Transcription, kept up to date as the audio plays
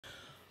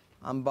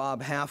I'm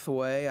Bob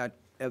Hathaway. I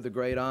have the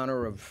great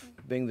honor of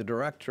being the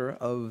director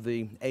of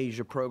the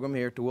Asia program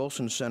here at the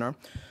Wilson Center.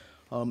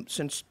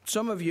 Since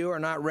some of you are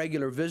not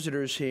regular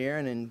visitors here,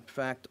 and in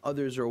fact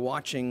others are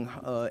watching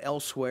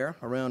elsewhere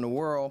around the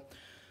world,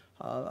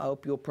 I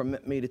hope you'll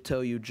permit me to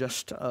tell you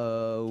just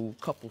a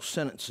couple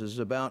sentences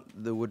about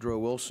the Woodrow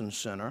Wilson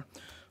Center.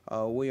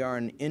 We are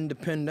an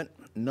independent,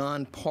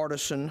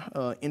 nonpartisan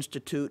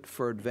institute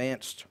for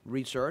advanced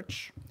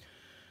research.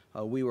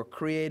 We were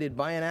created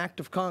by an act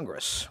of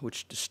Congress,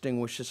 which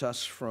distinguishes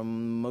us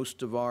from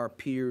most of our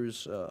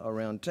peers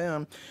around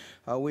town.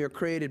 We were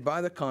created by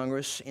the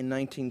Congress in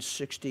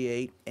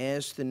 1968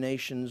 as the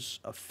nation's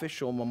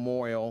official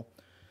memorial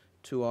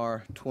to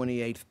our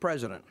 28th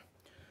president,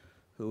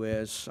 who,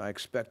 as I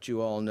expect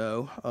you all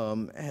know,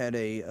 had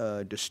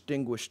a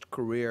distinguished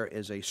career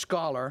as a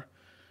scholar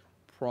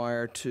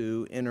prior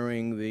to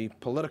entering the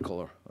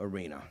political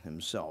arena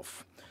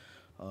himself.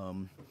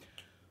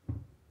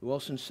 The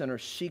Wilson Center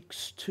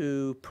seeks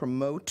to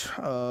promote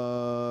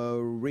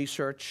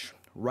research,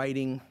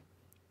 writing,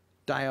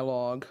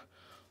 dialogue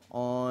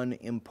on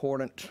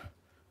important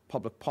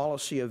public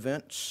policy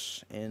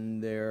events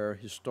and their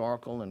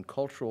historical and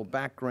cultural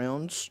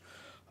backgrounds,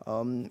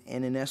 and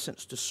in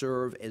essence to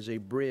serve as a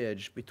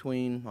bridge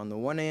between, on the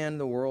one hand,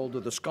 the world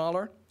of the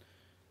scholar,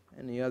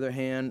 and the other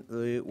hand,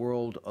 the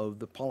world of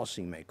the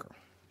policymaker.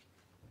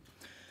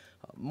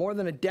 More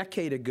than a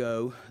decade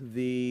ago,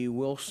 the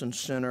Wilson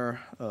Center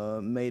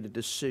made a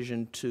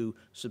decision to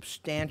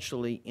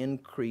substantially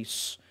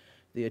increase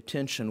the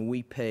attention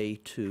we pay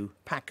to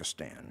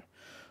Pakistan.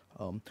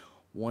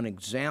 One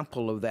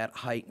example of that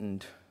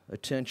heightened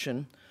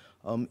attention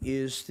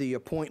is the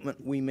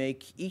appointment we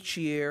make each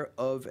year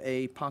of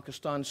a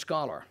Pakistan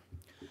scholar,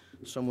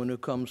 someone who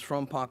comes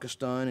from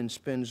Pakistan and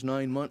spends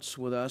 9 months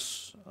with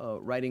us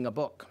writing a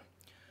book.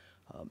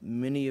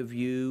 Many of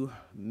you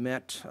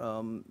met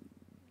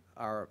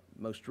our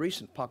most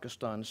recent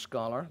Pakistan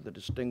scholar, the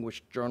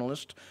distinguished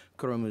journalist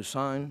Khurram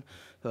Hussain,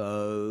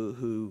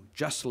 who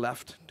just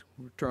left to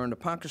return to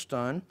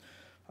Pakistan.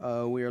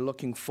 We are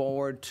looking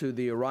forward to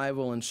the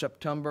arrival in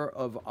September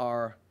of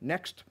our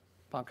next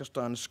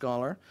Pakistan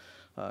scholar,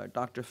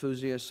 Dr.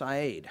 Fuzia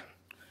Saeed.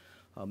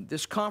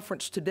 This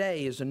conference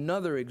today is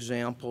another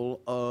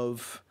example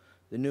of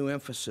the new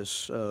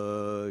emphasis,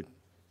 now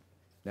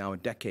a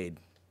decade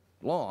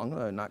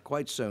long, not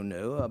quite so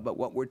new, but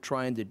what we're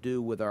trying to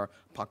do with our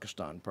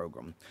Pakistan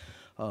program.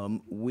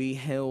 We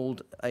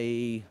held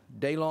a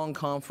day-long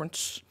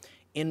conference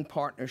in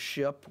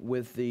partnership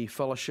with the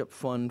Fellowship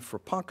Fund for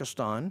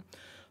Pakistan,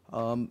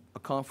 a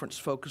conference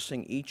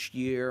focusing each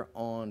year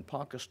on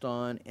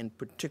Pakistan and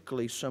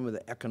particularly some of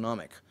the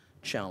economic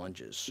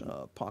challenges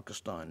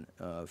Pakistan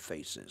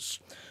faces.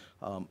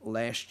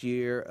 Last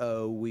year,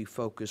 we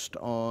focused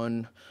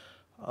on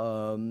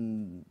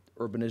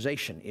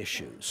urbanization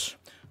issues.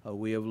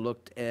 We have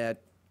looked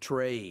at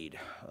trade,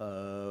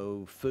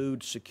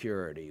 food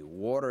security,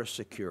 water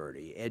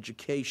security,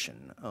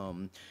 education,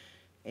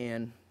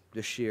 and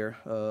this year,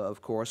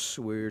 of course,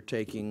 we're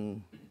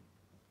taking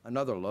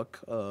another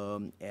look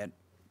at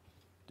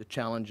the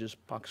challenges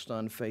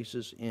Pakistan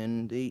faces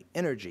in the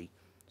energy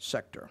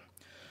sector.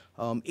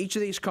 Each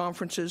of these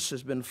conferences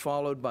has been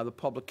followed by the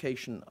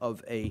publication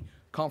of a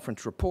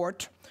conference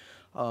report.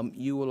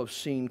 You will have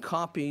seen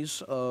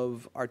copies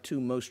of our two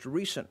most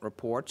recent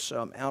reports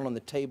out on the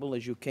table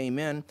as you came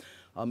in.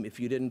 If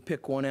you didn't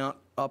pick one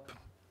up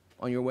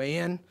on your way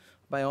in,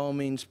 by all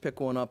means pick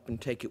one up and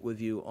take it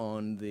with you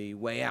on the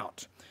way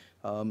out.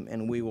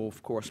 And we will,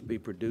 of course, be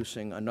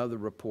producing another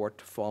report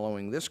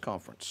following this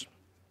conference.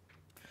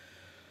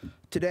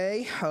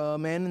 Today,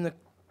 and in the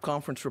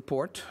conference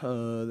report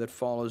that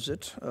follows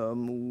it,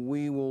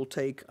 we will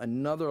take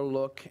another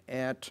look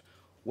at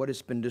what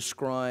has been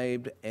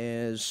described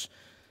as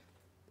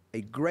a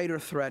greater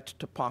threat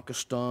to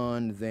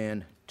Pakistan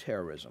than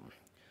terrorism.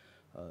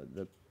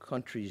 The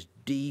country's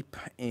deep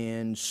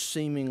and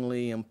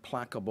seemingly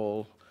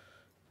implacable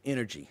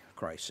energy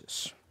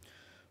crisis.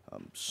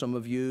 Some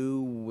of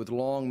you with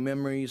long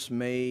memories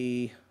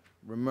may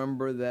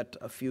remember that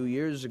a few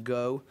years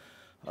ago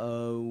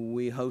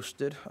we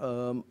hosted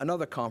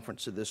another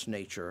conference of this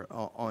nature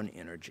on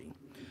energy.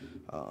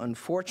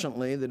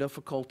 Unfortunately, the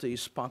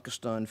difficulties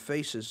Pakistan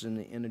faces in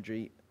the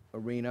energy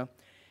arena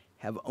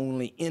have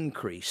only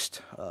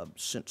increased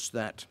since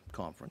that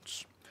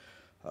conference.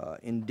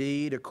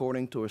 Indeed,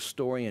 according to a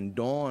story in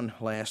Dawn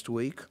last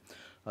week,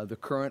 the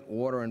current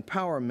water and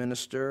power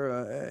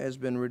minister has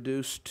been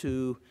reduced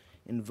to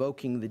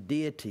invoking the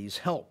deity's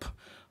help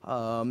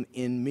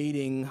in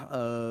meeting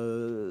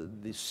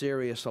the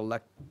serious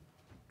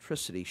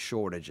electricity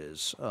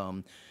shortages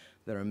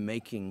that are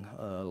making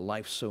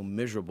life so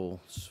miserable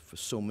for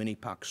so many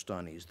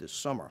Pakistanis this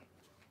summer.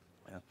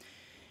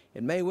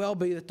 It may well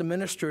be that the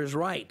minister is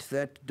right,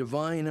 that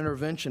divine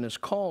intervention is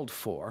called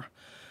for,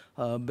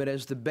 but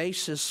as the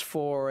basis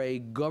for a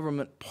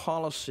government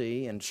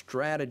policy and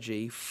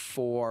strategy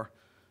for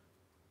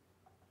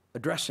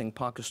addressing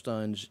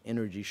Pakistan's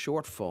energy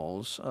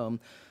shortfalls,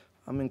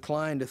 I'm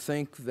inclined to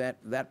think that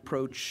that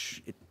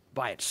approach, it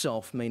by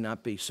itself may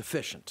not be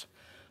sufficient.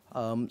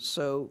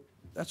 So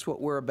that's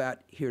what we're about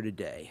here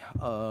today.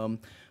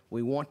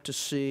 We want to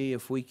see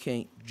if we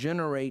can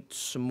generate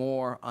some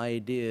more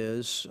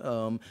ideas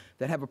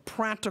that have a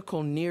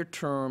practical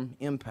near-term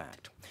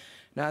impact.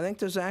 Now, I think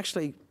there's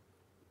actually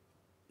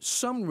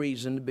some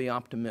reason to be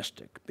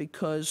optimistic,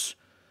 because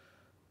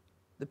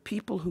the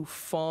people who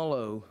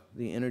follow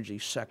the energy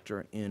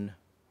sector in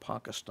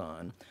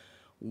Pakistan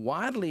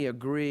widely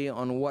agree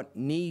on what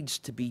needs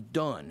to be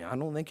done. I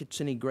don't think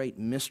it's any great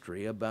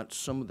mystery about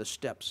some of the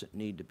steps that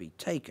need to be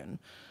taken.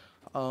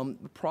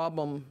 The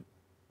problem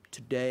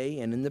today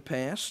and in the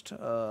past,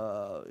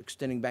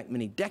 extending back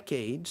many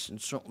decades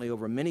and certainly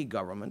over many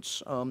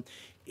governments,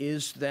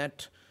 is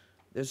that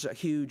there's a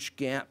huge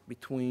gap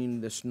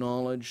between this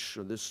knowledge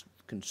or this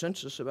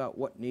consensus about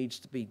what needs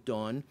to be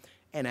done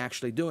and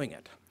actually doing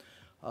it.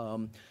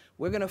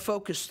 We're going to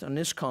focus on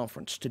this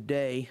conference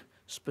today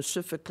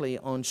specifically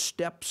on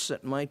steps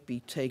that might be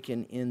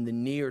taken in the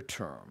near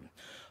term,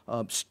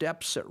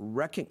 steps that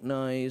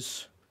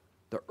recognize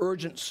the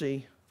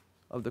urgency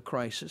of the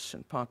crisis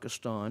in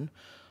Pakistan,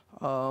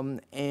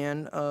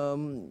 and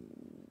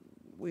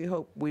we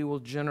hope we will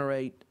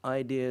generate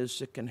ideas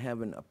that can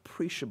have an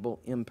appreciable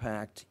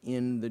impact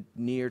in the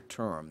near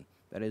term,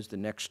 that is the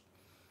next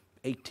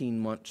 18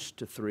 months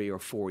to 3 or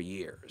 4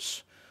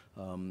 years.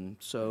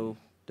 So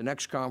the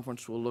next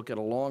conference will look at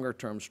a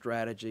longer-term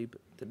strategy,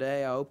 but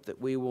today I hope that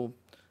we will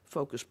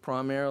focus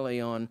primarily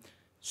on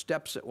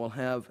steps that will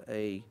have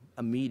an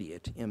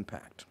immediate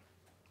impact.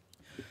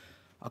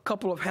 A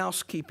couple of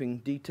housekeeping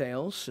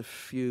details,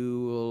 if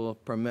you will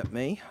permit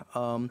me.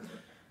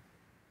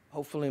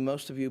 Hopefully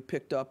most of you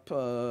picked up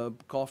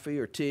coffee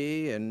or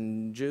tea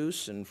and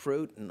juice and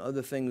fruit and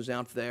other things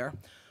out there.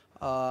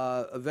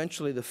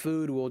 Eventually the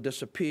food will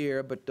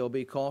disappear, but there'll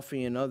be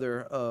coffee and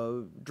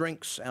other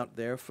drinks out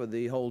there for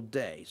the whole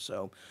day.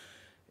 So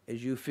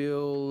as you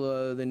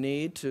feel the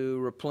need to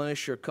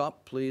replenish your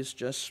cup, please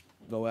just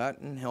go out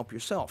and help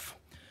yourself.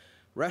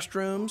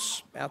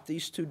 Restrooms out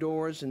these 2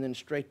 doors and then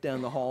straight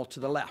down the hall to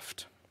the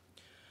left.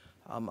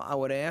 I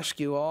would ask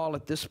you all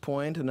at this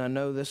point, and I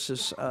know this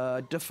is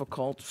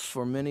difficult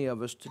for many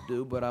of us to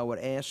do, but I would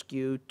ask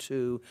you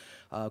to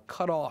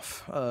cut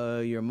off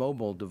your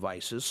mobile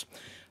devices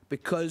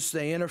because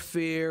they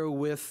interfere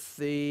with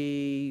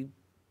the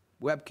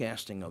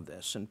webcasting of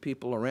this, and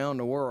people around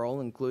the world,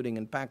 including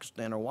in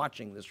Pakistan, are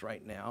watching this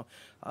right now,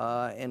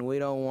 and we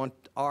don't want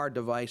our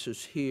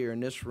devices here in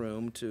this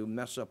room to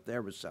mess up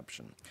their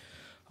reception.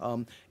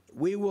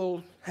 We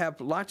will have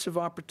lots of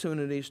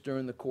opportunities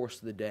during the course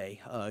of the day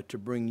to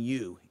bring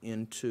you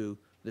into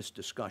this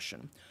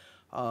discussion.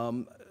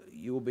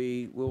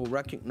 We'll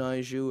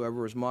recognize you,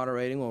 whoever is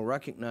moderating will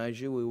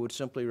recognize you. We would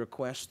simply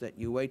request that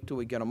you wait till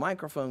we get a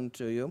microphone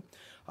to you,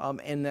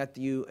 and that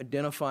you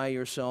identify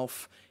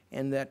yourself,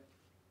 and that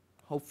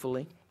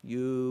hopefully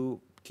you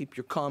keep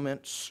your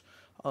comments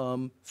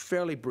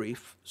fairly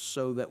brief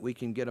so that we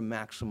can get a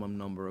maximum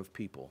number of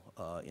people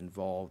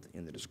involved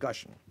in the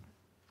discussion.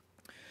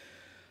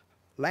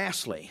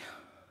 Lastly,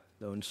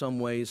 though in some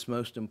ways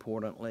most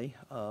importantly,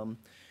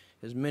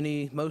 as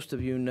most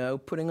of you know,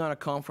 putting on a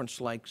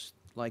conference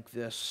like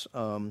this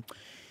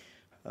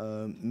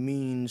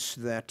means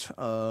that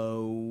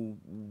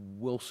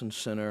Wilson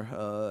Center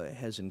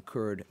has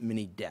incurred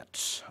many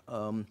debts.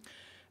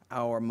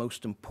 Our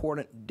most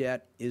important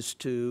debt is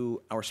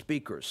to our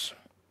speakers,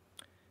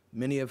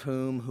 many of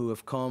whom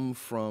have come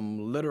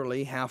from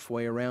literally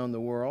halfway around the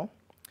world,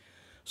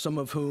 some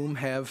of whom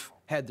have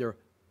had their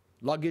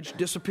luggage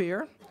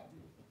disappear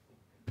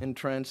in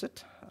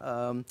transit,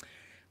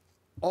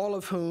 all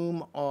of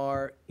whom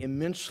are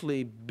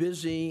immensely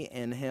busy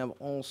and have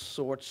all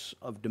sorts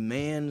of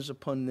demands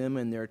upon them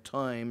in their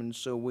time, and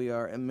so we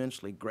are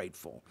immensely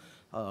grateful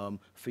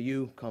for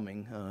you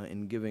coming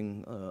and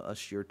giving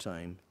us your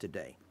time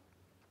today.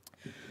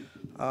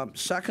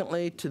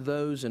 Secondly, to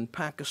those in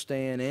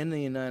Pakistan and the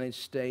United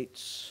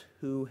States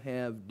who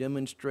have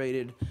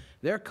demonstrated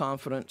their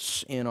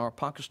confidence in our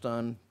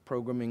Pakistan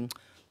programming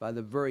by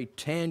the very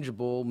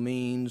tangible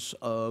means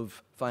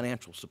of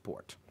financial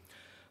support.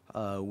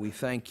 We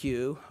thank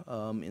you.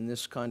 In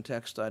this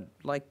context, I'd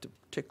like to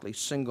particularly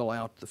single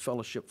out the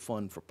Fellowship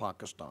Fund for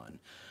Pakistan,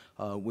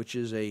 which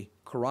is a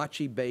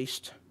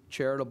Karachi-based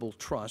charitable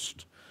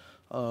trust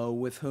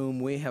with whom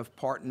we have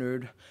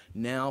partnered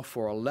now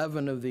for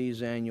 11 of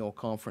these annual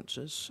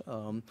conferences.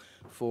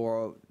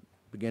 For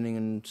beginning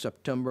in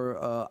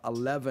September,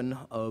 11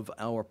 of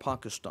our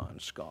Pakistan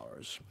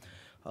scholars.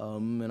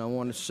 And I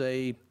want to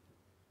say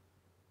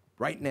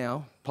right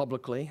now,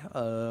 publicly,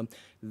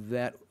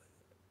 that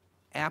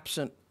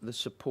absent the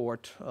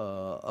support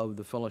of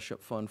the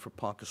Fellowship Fund for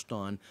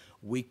Pakistan,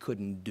 we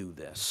couldn't do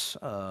this.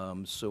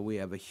 So we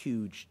have a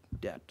huge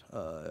debt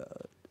to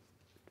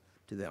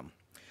them.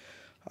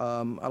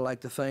 I'd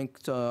like to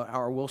thank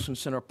our Wilson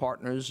Center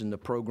partners in the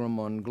program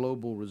on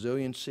global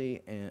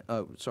resiliency and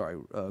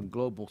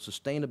global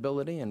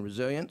sustainability and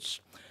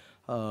resilience,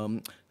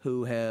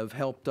 who have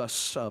helped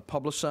us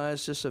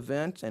publicize this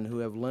event and who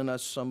have lent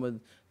us some of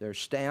their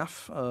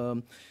staff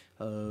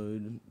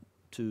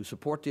to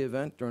support the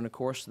event during the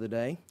course of the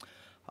day.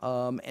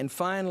 And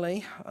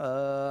finally,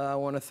 I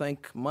want to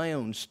thank my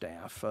own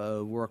staff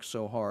who worked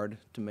so hard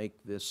to make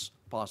this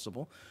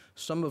possible,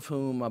 some of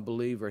whom I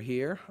believe are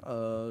here,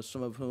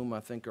 some of whom I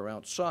think are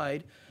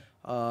outside.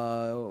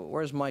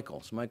 Where's Michael?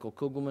 Is Michael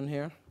Kugelman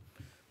here?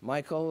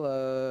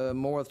 Michael,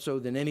 more so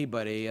than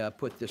anybody,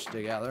 put this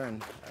together.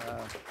 And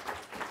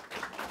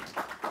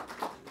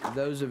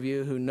those of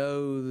you who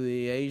know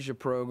the Asia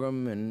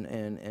program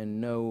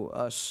and know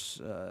us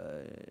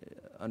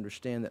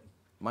understand that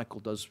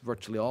Michael does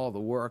virtually all the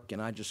work,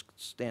 and I just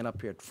stand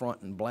up here at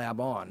front and blab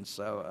on.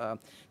 So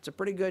it's a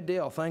pretty good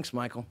deal. Thanks,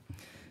 Michael.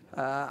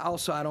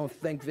 Also, I don't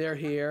think they're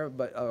here,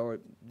 or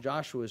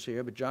Joshua's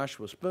here, but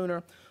Joshua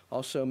Spooner,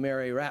 also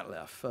Mary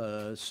Ratliff.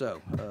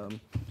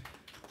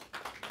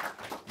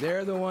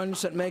 They're the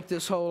ones that make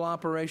this whole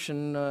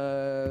operation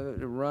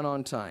run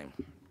on time.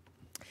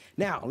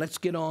 Now, let's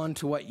get on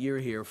to what you're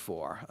here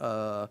for,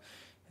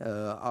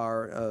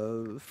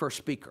 our first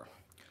speaker.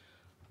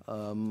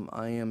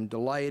 I am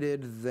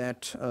delighted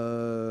that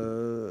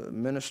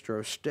Minister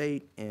of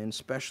State and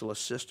Special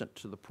Assistant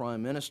to the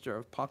Prime Minister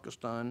of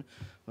Pakistan,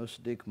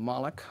 Musaddiq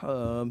Malik,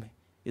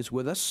 is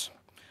with us.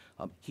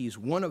 He's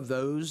one of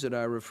those that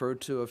I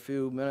referred to a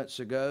few minutes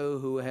ago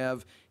who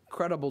have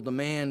incredible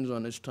demands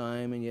on his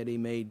time, and yet he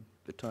made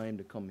the time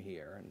to come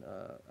here, and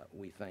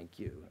we thank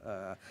you,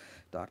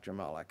 Dr.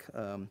 Malik.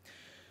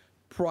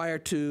 Prior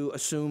to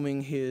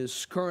assuming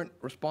his current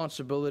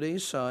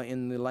responsibilities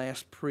in the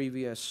last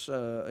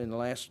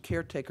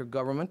caretaker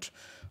government,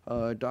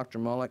 Dr.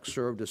 Malik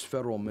served as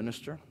federal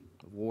minister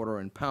of water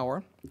and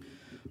power.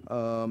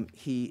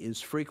 He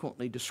is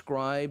frequently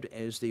described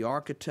as the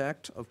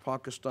architect of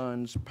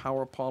Pakistan's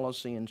power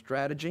policy and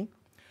strategy.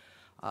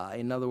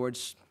 In other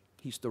words,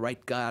 he's the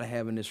right guy to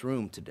have in this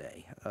room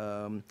today.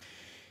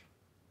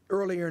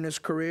 Earlier in his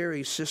career,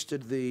 he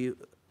assisted the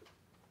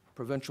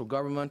provincial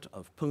government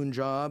of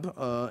Punjab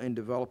in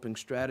developing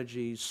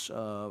strategies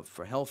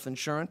for health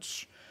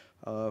insurance,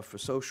 for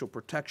social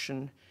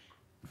protection,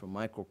 for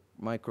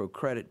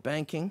microcredit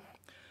banking.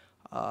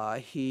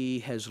 He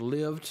has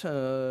lived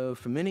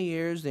for many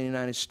years in the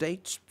United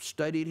States,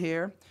 studied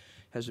here,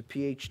 has a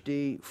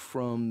PhD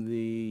from the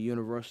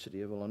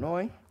University of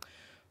Illinois.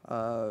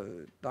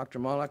 Dr.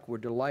 Malik, we're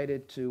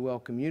delighted to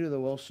welcome you to the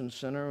Wilson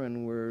Center,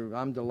 and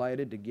I'm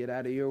delighted to get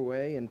out of your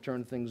way and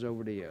turn things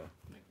over to you.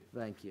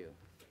 Thank you.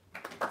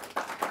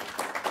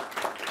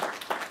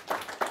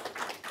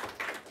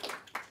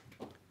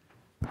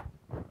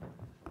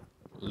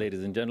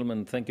 Ladies and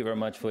gentlemen, thank you very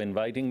much for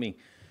inviting me.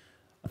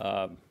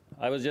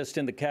 I was just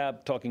in the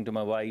cab talking to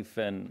my wife,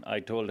 and I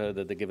told her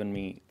that they've given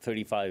me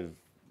 35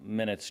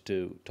 minutes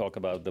to talk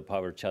about the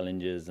power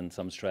challenges and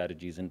some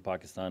strategies in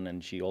Pakistan,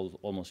 and she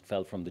almost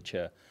fell from the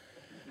chair.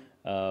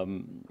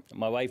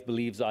 My wife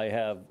believes I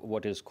have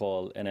what is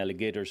called an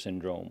alligator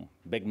syndrome,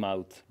 big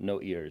mouth,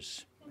 no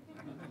ears.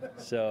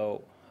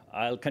 So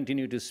I'll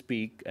continue to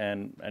speak,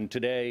 and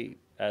today,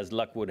 as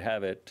luck would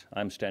have it,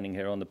 I'm standing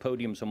here on the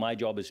podium, so my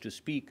job is to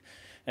speak,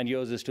 and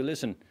yours is to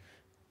listen.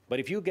 But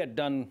if you get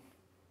done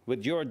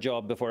with your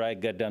job before I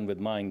get done with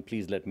mine,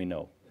 please let me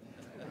know,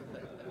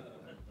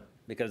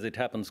 because it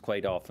happens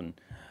quite often.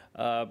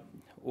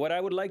 What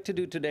I would like to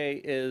do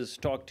today is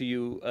talk to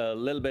you a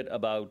little bit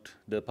about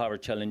the power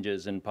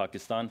challenges in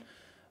Pakistan,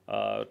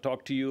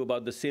 talk to you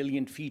about the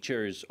salient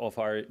features of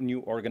our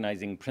new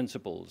organizing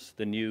principles,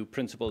 the new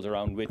principles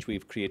around which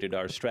we've created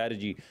our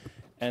strategy,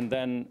 and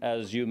then,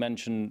 as you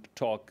mentioned,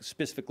 talk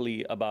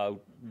specifically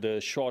about the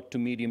short to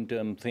medium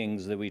term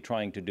things that we're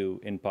trying to do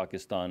in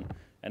Pakistan.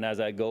 And as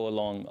I go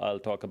along, I'll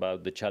talk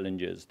about the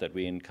challenges that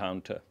we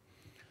encounter.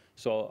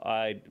 So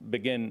I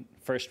begin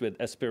first with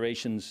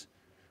aspirations.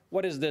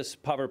 What is this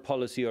power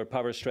policy or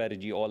power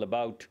strategy all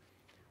about?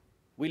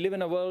 We live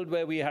in a world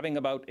where we're having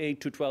about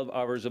 8 to 12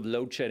 hours of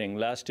load shedding.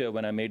 Last year,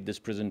 when I made this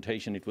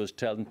presentation, it was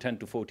 10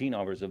 to 14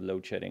 hours of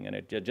load shedding, and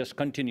it just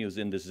continues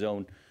in this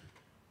zone.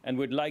 And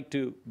we'd like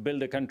to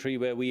build a country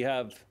where we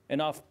have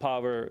enough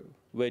power,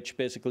 which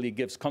basically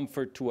gives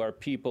comfort to our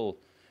people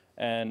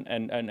and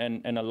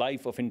a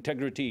life of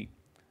integrity,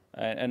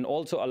 and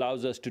also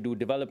allows us to do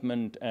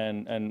development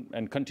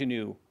and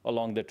continue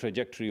along the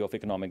trajectory of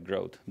economic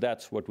growth.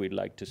 That's what we'd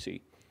like to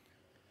see.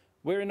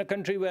 We're in a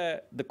country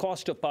where the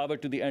cost of power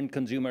to the end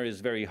consumer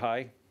is very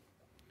high,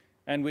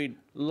 and we'd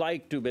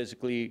like to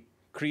basically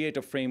create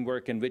a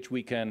framework in which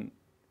we can,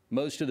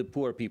 most of the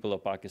poor people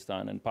of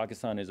Pakistan, and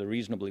Pakistan is a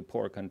reasonably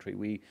poor country,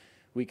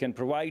 we can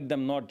provide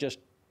them not just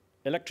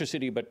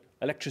electricity, but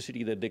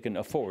electricity that they can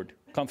afford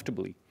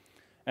comfortably.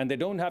 And they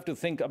don't have to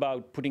think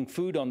about putting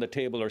food on the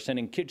table or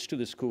sending kids to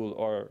the school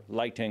or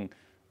lighting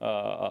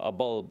a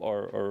bulb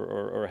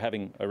or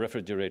having a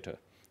refrigerator.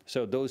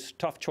 So those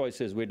tough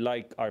choices, we'd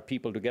like our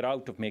people to get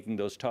out of making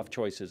those tough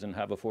choices and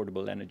have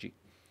affordable energy.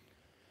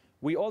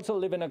 We also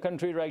live in a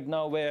country right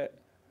now where,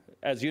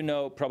 as you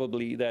know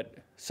probably, that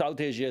South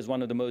Asia is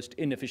one of the most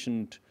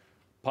inefficient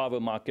power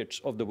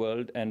markets of the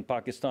world, and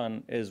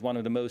Pakistan is one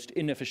of the most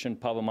inefficient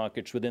power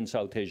markets within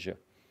South Asia.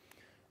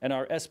 And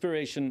our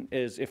aspiration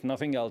is, if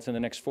nothing else, in the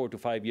next 4 to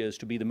 5 years,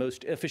 to be the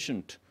most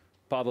efficient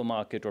power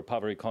market or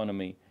power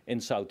economy in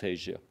South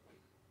Asia.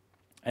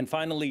 And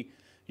finally,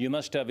 you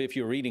must have, if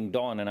you're reading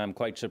Dawn, and I'm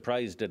quite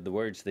surprised at the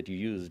words that you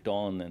use,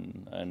 Dawn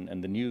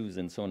and the news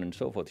and so on and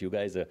so forth. You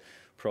guys are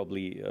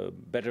probably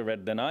better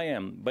read than I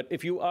am. But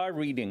if you are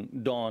reading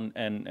Dawn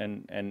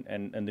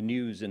and the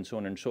news and so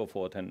on and so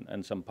forth,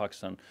 and some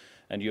Pakistan,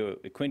 and you're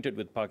acquainted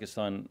with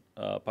Pakistan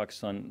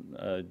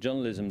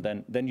journalism,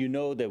 then you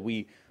know that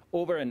we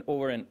over and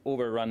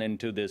over run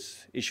into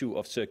this issue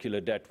of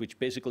circular debt, which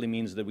basically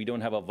means that we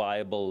don't have a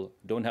viable,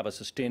 don't have a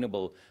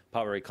sustainable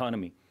power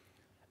economy.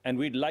 And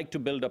we'd like to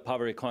build a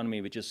power economy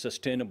which is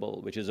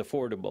sustainable, which is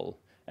affordable,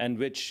 and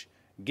which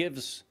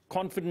gives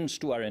confidence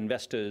to our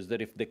investors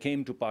that if they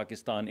came to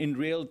Pakistan, in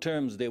real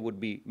terms, they would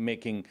be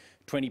making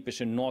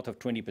 20%, north of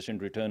 20%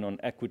 return on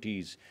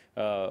equities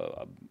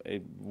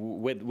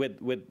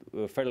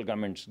with federal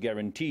government's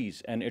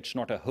guarantees. And it's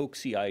not a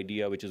hoaxy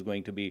idea which is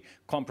going to be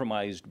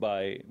compromised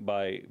by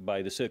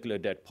the circular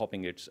debt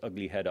popping its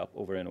ugly head up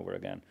over and over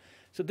again.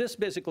 So this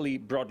basically,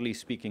 broadly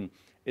speaking,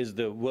 is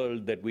the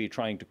world that we're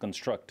trying to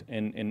construct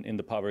in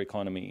the power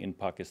economy in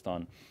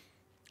Pakistan.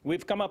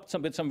 We've come up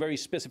with some very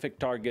specific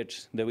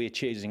targets that we're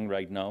chasing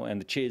right now, and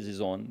the chase is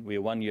on.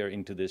 We're 1 year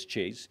into this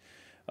chase.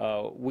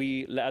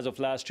 We, as of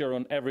last year,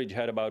 on average,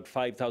 had about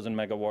 5,000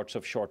 megawatts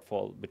of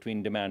shortfall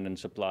between demand and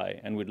supply,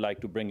 and we'd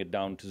like to bring it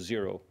down to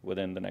 0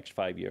 within the next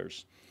 5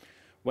 years.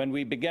 When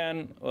we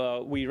began,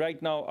 we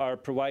right now are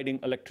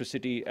providing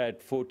electricity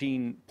at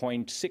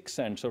 14.6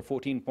 cents or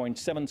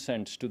 14.7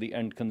 cents to the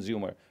end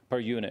consumer per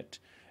unit.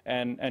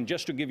 And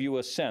just to give you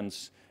a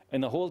sense, in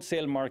the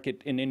wholesale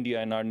market in India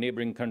and our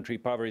neighboring country,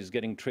 power is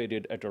getting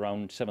traded at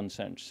around 7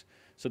 cents.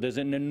 So there's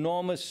an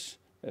enormous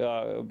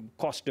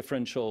cost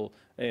differential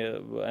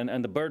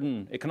and the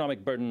burden,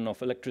 economic burden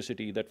of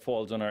electricity that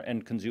falls on our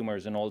end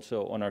consumers and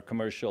also on our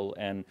commercial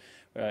and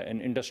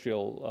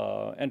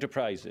industrial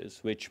enterprises,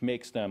 which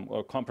makes them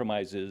or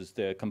compromises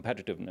their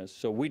competitiveness.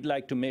 So we'd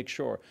like to make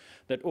sure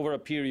that over a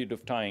period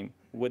of time,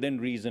 within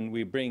reason,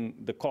 we bring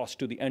the cost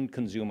to the end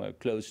consumer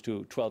close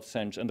to 12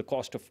 cents and the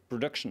cost of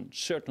production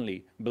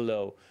certainly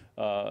below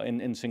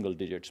in single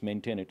digits,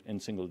 maintain it in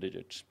single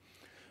digits.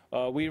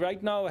 We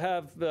right now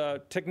have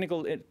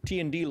technical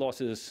T&D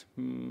losses,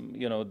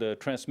 the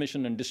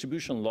transmission and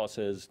distribution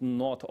losses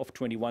north of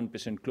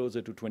 21%,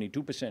 closer to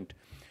 22%.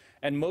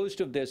 And most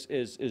of this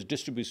is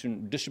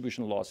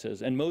distribution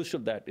losses, and most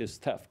of that is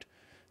theft.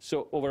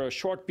 So over a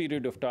short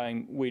period of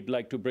time, we'd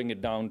like to bring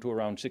it down to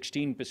around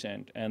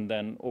 16%, and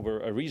then over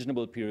a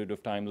reasonable period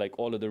of time, like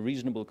all other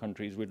reasonable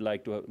countries, we'd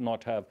like to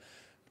not have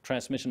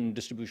transmission and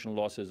distribution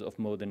losses of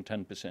more than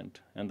 10%,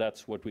 and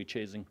that's what we're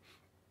chasing.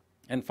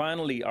 And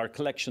finally, our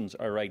collections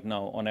are right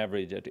now on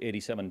average at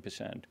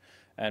 87%,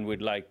 and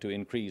we'd like to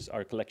increase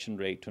our collection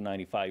rate to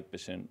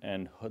 95%.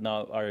 And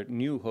now our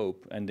new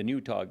hope and the new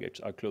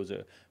targets are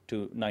closer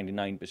to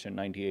 99%,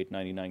 98,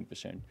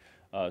 99%.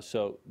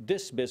 So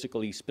this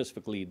basically,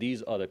 specifically,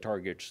 these are the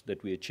targets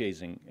that we are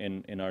chasing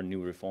in our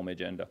new reform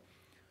agenda.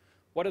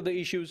 What are the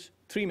issues?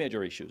 3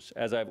 major issues,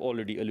 as I've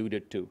already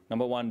alluded to.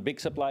 Number 1,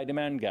 big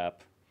supply-demand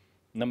gap.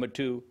 Number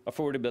 2,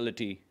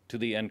 affordability to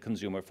the end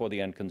consumer, for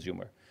the end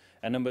consumer.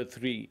 And number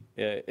 3,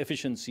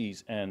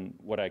 efficiencies, and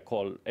what I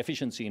call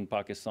efficiency in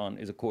Pakistan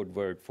is a code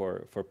word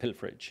for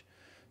pilferage.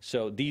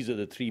 So these are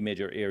the 3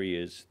 major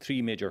areas,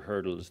 3 major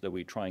hurdles that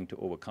we're trying to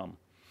overcome.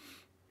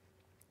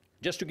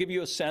 Just to give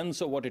you a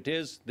sense of what it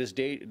is,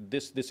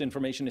 this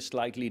information is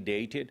slightly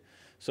dated.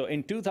 So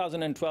in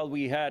 2012,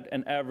 we had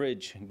an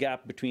average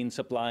gap between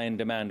supply and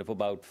demand of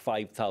about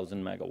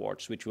 5,000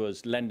 megawatts, which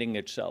was lending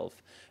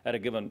itself at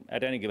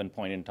any given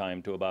point in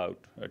time to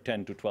about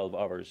 10 to 12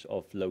 hours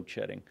of load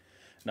shedding.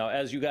 Now,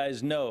 as you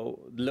guys know,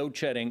 load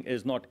shedding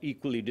is not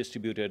equally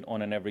distributed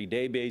on an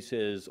everyday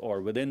basis or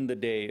within the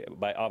day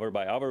by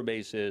hour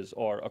basis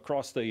or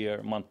across the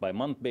year, month by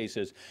month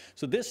basis.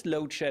 So this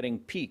load shedding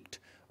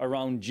peaked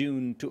around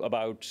June to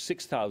about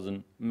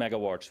 6,000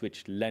 megawatts,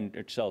 which lent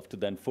itself to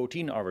then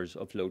 14 hours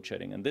of load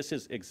shedding. And this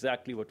is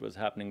exactly what was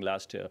happening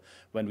last year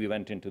when we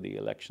went into the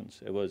elections.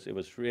 It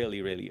was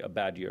really, really a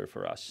bad year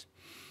for us.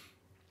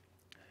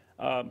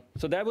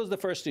 So that was the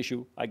first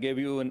issue. I gave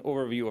you an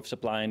overview of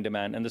supply and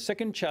demand. And the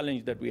second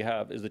challenge that we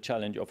have is the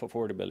challenge of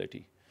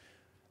affordability.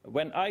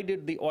 When I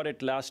did the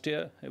audit last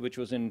year, which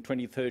was in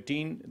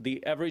 2013,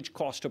 the average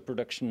cost of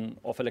production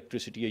of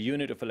electricity, a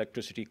unit of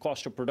electricity,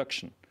 cost of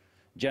production,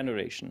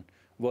 generation,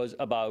 was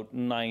about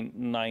 9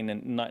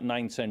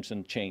 cents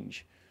and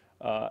change.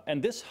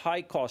 And this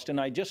high cost,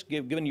 and I just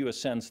given you a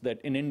sense that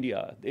in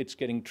India, it's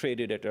getting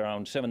traded at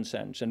around 7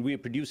 cents, and we're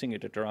producing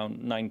it at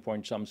around 9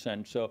 point some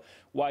cents. So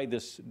why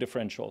this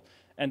differential?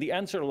 And the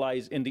answer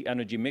lies in the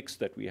energy mix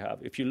that we have.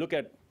 If you look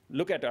at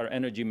our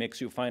energy mix,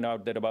 you find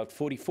out that about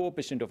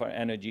 44% of our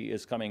energy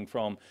is coming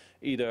from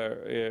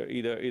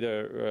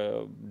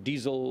either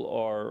diesel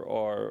or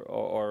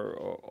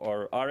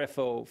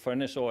RFO,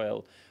 furnace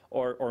oil,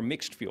 or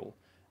mixed fuel.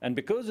 And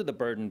because of the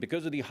burden,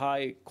 because of the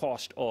high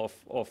cost of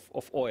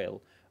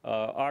oil,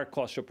 our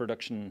cost of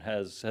production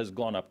has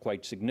gone up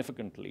quite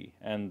significantly,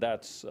 and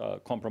that's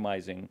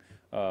compromising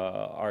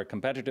our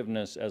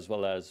competitiveness as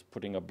well as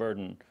putting a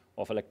burden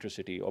of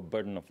electricity or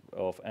burden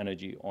of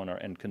energy on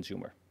our end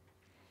consumer.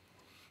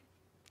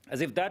 As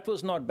if that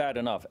was not bad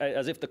enough,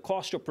 as if the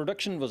cost of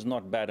production was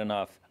not bad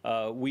enough,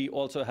 we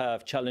also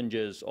have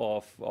challenges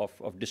of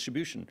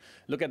distribution.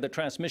 Look at the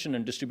transmission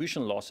and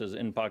distribution losses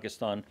in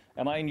Pakistan.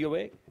 Am I in your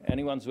way?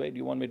 Anyone's way? Do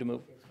you want me to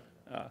move?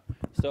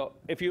 So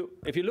if you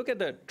look at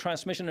the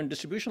transmission and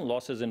distribution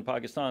losses in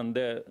Pakistan,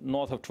 they're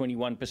north of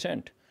 21%.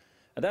 And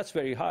that's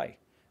very high.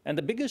 And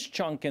the biggest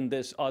chunk in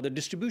this are the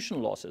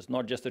distribution losses,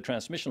 not just the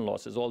transmission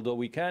losses, although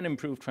we can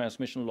improve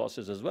transmission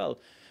losses as well.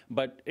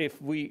 But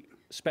if we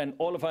spend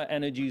all of our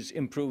energies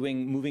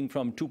improving, moving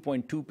from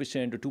 2.2% to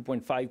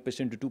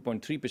 2.5% to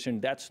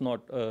 2.3%, that's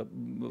not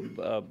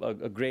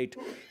a great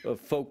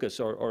focus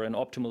or an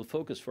optimal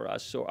focus for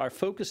us. So our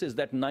focus is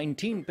that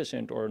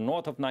 19% or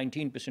north of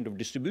 19% of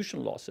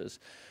distribution losses.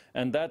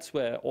 And that's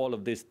where all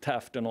of this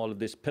theft and all of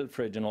this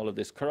pilferage and all of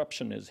this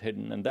corruption is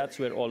hidden. And that's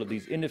where all of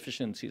these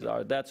inefficiencies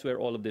are. That's where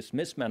all of this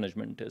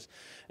mismanagement is.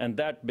 And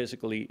that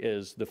basically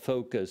is the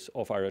focus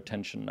of our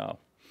attention now.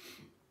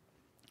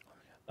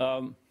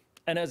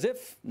 And as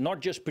if not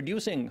just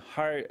producing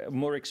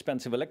more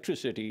expensive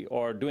electricity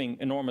or doing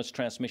enormous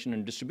transmission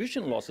and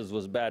distribution losses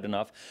was bad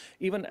enough,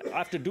 even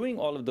after doing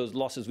all of those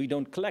losses, we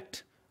don't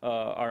collect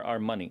our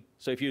money.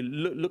 So if you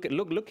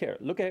look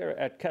here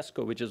at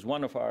KESCO, which is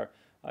one of our,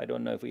 I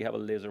don't know if we have a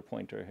laser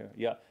pointer here.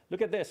 Yeah,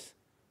 look at this.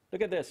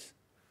 Look at this.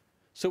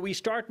 So we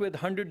start with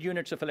 100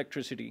 units of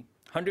electricity.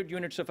 100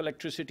 units of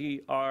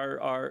electricity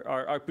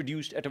are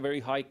produced at a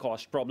very high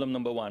cost, problem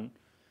number one.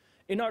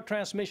 In our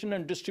transmission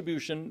and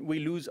distribution, we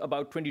lose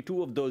about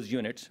 22 of those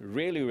units,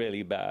 really,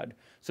 really bad.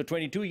 So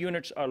 22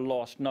 units are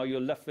lost. Now you're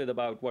left with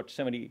about, what,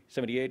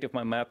 78, if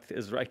my math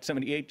is right,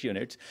 78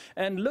 units.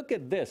 And look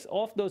at this.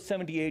 Of those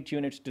 78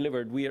 units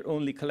delivered, we are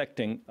only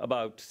collecting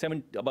about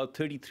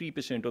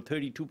 33% or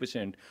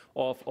 32%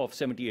 of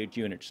 78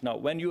 units. Now,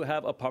 when you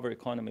have a power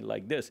economy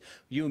like this,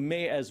 you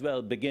may as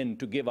well begin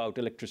to give out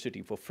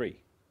electricity for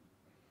free,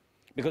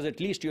 because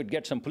at least you'd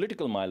get some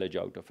political mileage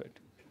out of it.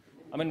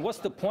 I mean, what's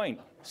the point?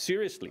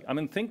 Seriously. I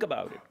mean, think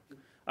about it.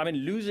 I mean,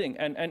 losing,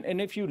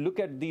 and if you look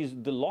at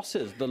the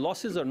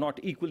losses are not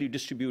equally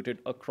distributed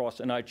across,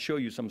 and I'd show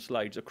you some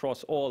slides,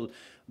 across all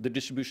the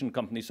distribution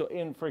companies. So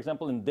for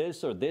example, in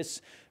this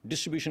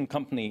distribution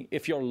company,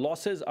 if your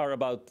losses are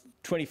about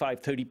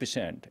 25,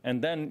 30%,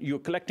 and then you're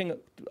collecting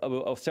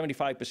of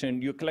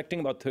 75%, you're collecting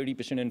about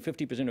 30% and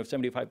 50% of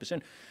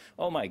 75%,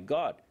 oh my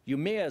God, you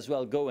may as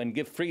well go and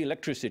give free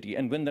electricity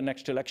and win the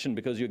next election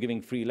because you're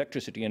giving free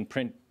electricity and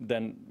print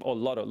then a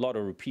lot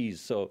of rupees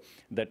so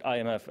that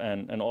IMF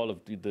and all of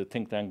the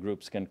think tank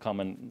groups can come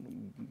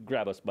and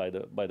grab us by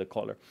the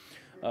collar.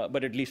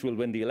 But at least we'll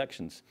win the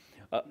elections.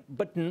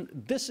 But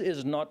this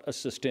is not a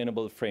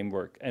sustainable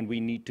framework, and we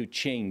need to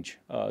change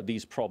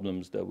these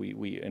problems that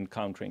we're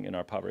encountering in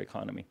our power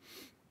economy.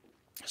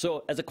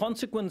 So as a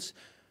consequence,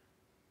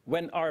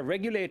 when our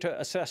regulator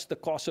assessed the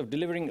cost of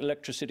delivering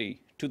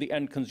electricity to the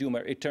end consumer,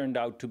 it turned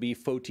out to be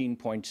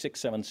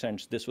 14.67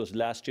 cents. This was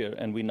last year,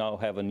 and we now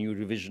have a new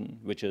revision,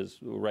 which is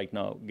right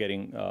now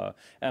getting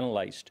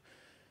analyzed.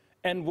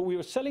 And we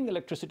were selling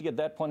electricity at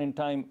that point in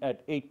time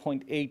at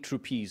 8.8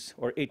 rupees,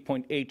 or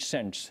 8.8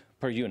 cents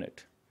per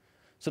unit.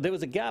 So there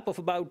was a gap of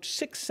about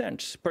 6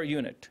 cents per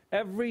unit.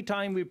 Every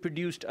time we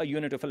produced a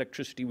unit of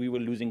electricity, we were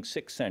losing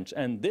 6 cents.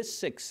 And this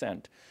 6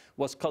 cents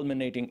was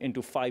culminating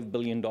into $5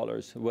 billion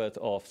worth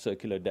of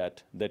circular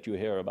debt that you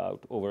hear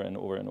about over and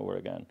over and over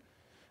again.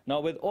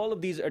 Now, with all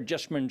of these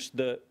adjustments,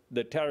 the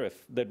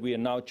tariff that we are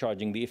now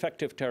charging, the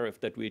effective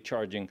tariff that we're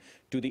charging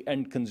to the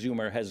end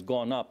consumer has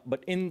gone up.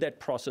 But in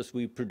that process,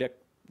 we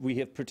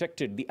have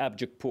protected the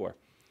abject poor.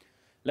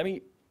 Let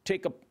me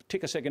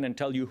take a second and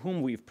tell you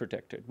whom we've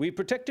protected. We've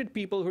protected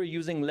people who are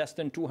using less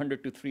than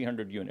 200 to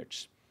 300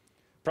 units.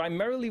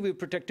 Primarily, we've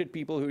protected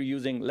people who are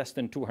using less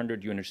than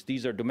 200 units.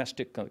 These are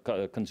domestic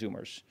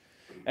consumers.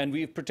 And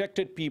we've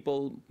protected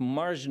people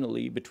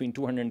marginally between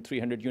 200 and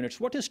 300 units.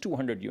 What is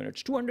 200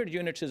 units? 200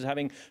 units is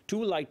having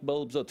 2 light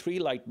bulbs or 3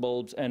 light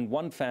bulbs and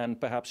 1 fan,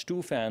 perhaps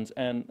 2 fans,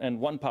 and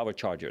 1 power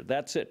charger.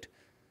 That's it.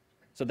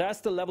 So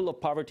that's the level of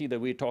poverty that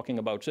we're talking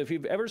about. So if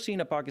you've ever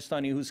seen a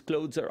Pakistani whose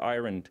clothes are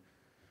ironed,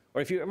 or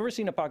if you've ever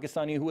seen a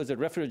Pakistani who has a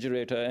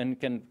refrigerator and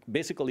can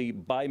basically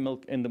buy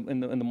milk in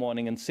the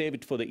morning and save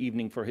it for the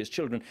evening for his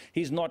children,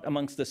 he's not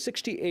amongst the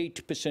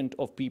 68%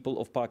 of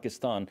people of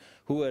Pakistan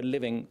who are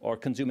living or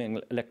consuming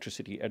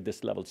electricity at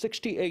this level.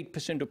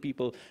 68% of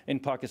people in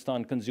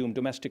Pakistan consume,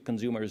 domestic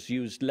consumers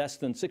use less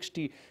than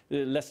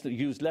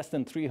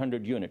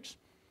 300 units.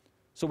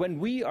 So when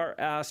we are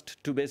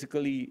asked to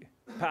basically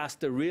pass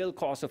the real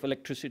cost of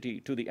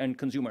electricity to the end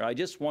consumer, I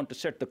just want to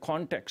set the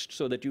context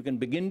so that you can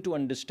begin to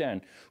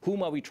understand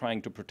whom are we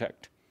trying to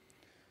protect.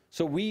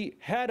 So we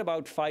had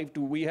about $6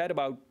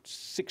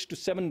 to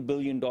 $7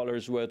 billion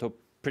worth of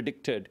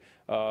predicted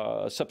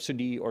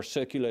subsidy or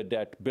circular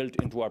debt built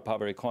into our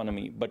power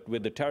economy. But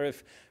with the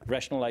tariff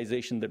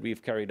rationalization that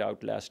we've carried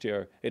out last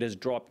year, it has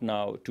dropped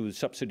now to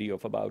subsidy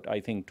of about, I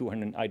think,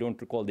 200, I don't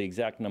recall the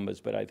exact numbers,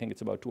 but I think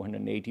it's about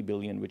 280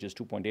 billion, which is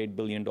 $2.8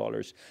 billion,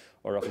 or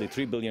roughly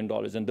 $3 billion.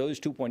 And those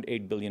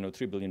 $2.8 billion or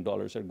 $3 billion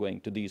are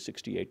going to these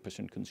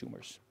 68%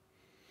 consumers.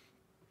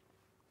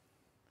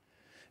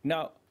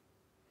 Now,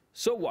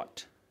 so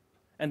what?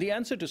 And the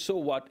answer to so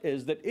what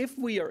is that if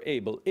we are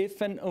able,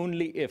 if and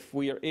only if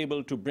we are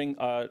able to bring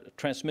our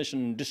transmission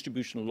and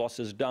distribution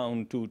losses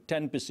down to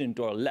 10%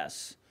 or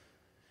less,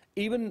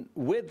 even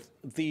with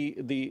the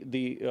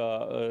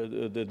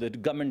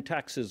government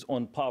taxes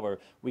on power,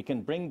 we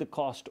can bring the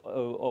cost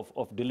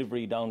of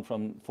delivery down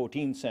from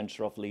 14 cents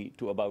roughly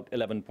to about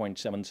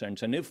 11.7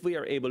 cents. And if we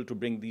are able to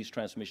bring these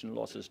transmission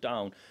losses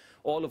down,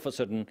 all of a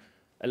sudden,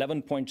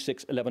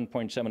 11.6,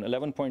 11.7,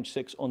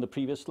 11.6 on the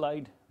previous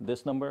slide,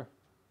 this number,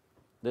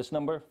 this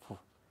number,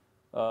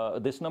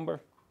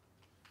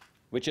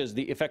 which is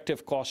the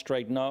effective cost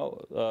right now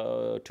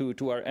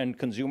to our end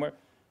consumer,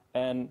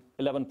 and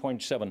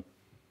 11.7,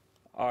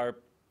 our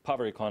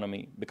power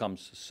economy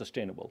becomes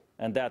sustainable.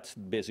 And that's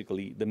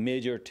basically the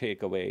major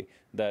takeaway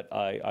that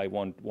I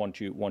want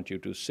you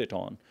to sit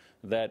on,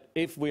 that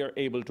if we are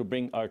able to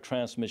bring our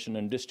transmission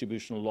and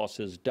distribution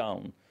losses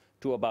down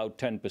to about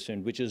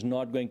 10%, which is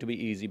not going to be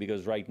easy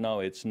because right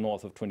now it's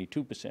north of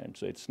 22%,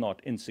 so it's not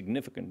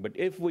insignificant. But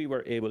if we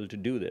were able to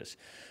do this,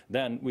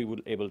 then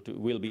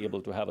we'll be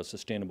able to have a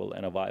sustainable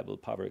and a viable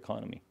power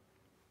economy.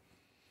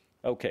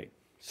 Okay,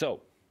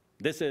 so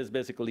this is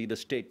basically the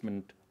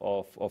statement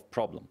of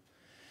problem.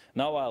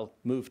 Now I'll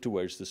move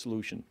towards the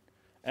solution.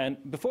 And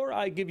before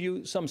I give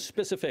you some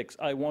specifics,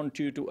 I want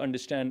you to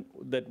understand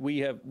that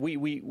we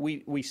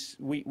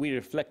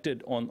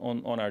reflected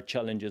on our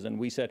challenges, and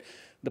we said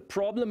the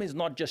problem is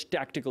not just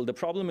tactical. The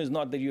problem is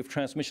not that you have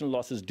transmission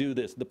losses, do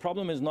this. The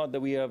problem is not that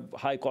we have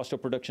high cost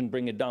of production,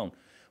 bring it down.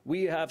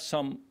 We have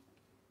some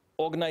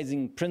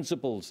organizing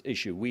principles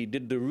issue. We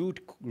did the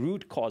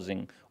root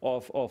causing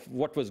of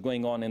what was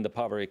going on in the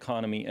power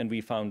economy, and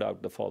we found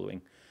out the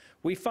following.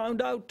 We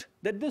found out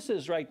that this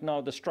is right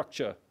now the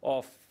structure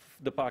of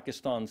the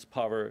Pakistan's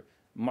power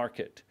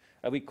market.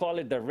 We call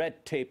it the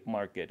red tape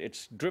market.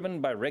 It's driven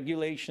by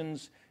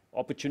regulations,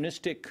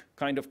 opportunistic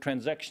kind of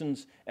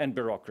transactions, and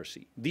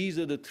bureaucracy. These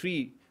are the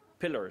three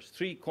pillars,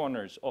 three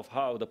corners of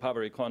how the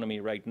power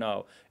economy right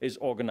now is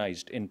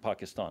organized in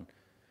Pakistan.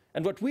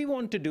 And what we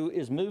want to do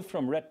is move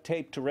from red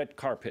tape to red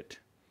carpet.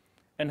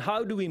 And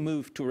how do we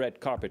move to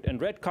red carpet?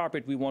 And red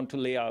carpet we want to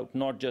lay out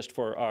not just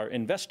for our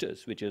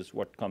investors, which is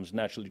what comes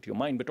naturally to your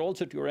mind, but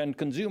also to your end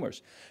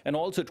consumers and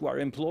also to our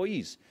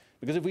employees.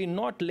 Because if we're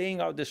not laying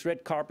out this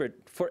red carpet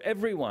for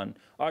everyone,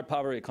 our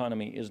power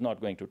economy is not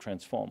going to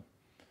transform.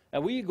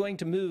 And we're going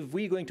to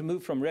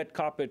move from red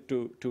carpet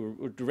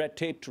to red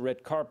tape to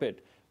red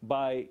carpet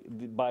by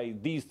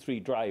these three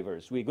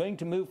drivers. We're going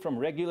to move from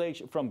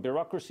regulation, from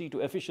bureaucracy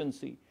to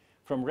efficiency,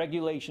 from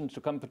regulations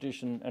to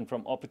competition, and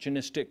from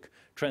opportunistic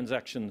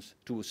transactions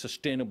to a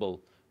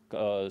sustainable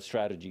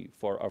strategy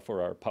for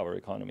our power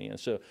economy. And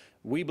so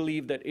we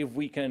believe that if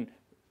we can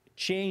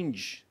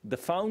change the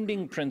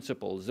founding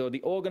principles or the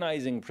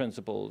organizing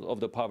principles of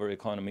the power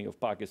economy of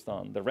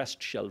Pakistan, the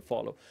rest shall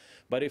follow.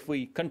 But if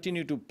we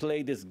continue to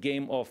play this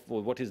game of,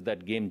 well, what is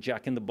that game,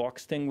 Jack in the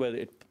Box thing,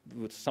 where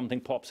something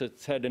pops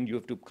its head and you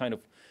have to kind of,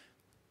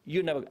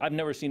 I've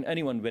never seen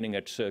anyone winning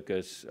at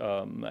circus,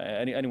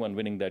 anyone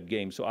winning that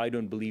game. So I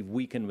don't believe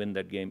we can win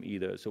that game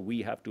either. So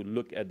we have to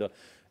look at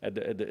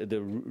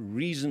the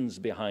reasons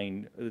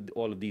behind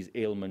all of these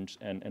ailments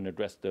and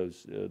address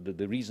those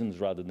the reasons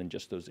rather than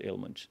just those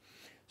ailments.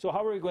 So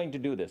how are we going to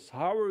do this?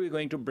 How are we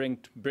going to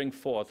bring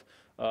forth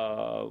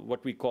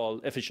what we call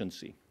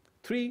efficiency?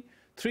 Three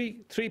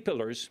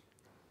pillars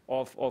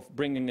of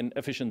bringing in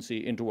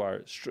efficiency into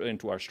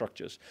our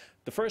structures.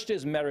 The first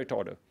is merit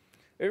order.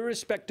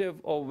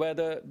 Irrespective of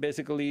whether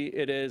basically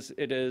it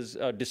is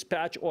a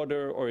dispatch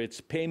order or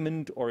it's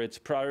payment or it's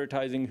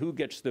prioritizing who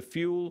gets the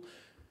fuel,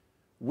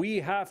 we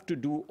have to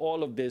do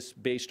all of this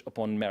based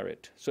upon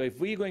merit. So if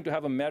we're going to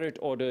have a merit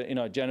order in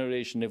our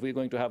generation, if we're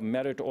going to have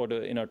merit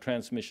order in our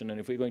transmission,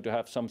 and if we're going to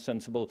have some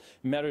sensible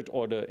merit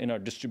order in our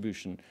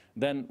distribution,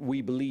 then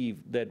we believe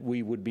that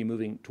we would be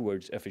moving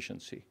towards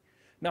efficiency.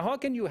 Now, how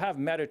can you have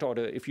merit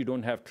order if you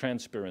don't have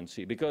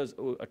transparency? Because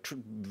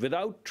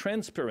without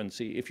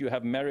transparency, if you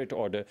have merit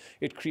order,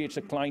 it creates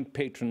a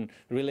client-patron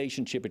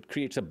relationship. It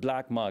creates a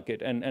black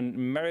market. And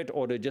merit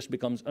order just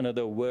becomes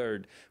another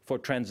word for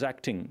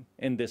transacting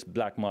in this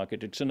black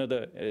market. It's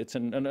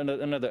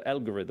another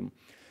algorithm.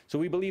 So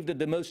we believe that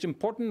the most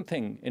important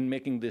thing in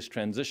making this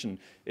transition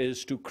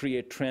is to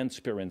create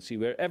transparency,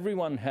 where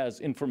everyone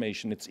has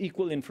information. It's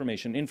equal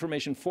information,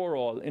 information for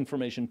all,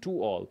 information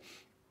to all.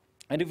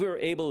 And if we were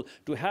able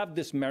to have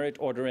this merit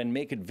order and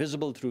make it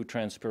visible through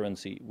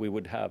transparency, we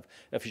would have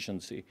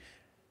efficiency.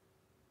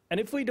 And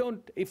if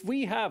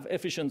we have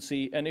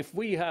efficiency and if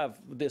we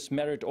have this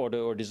merit order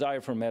or desire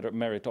for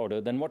merit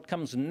order, then what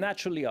comes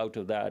naturally out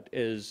of that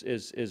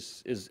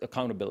is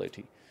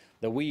accountability.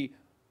 That we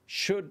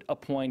should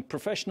appoint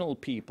professional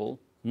people,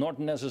 not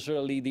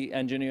necessarily the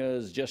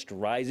engineers just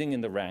rising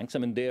in the ranks. I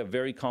mean, they are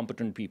very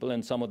competent people,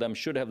 and some of them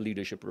should have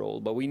leadership role,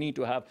 but we need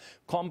to have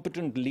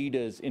competent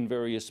leaders in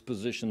various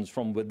positions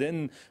from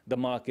within the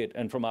market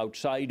and from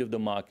outside of the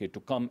market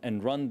to come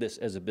and run this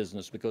as a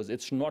business, because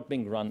it's not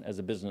being run as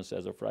a business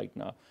as of right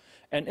now.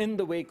 And in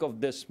the wake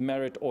of this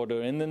merit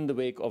order, and in the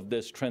wake of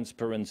this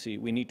transparency,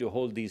 we need to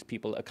hold these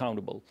people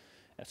accountable.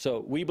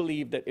 So we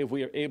believe that if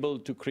we are able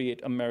to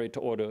create a merit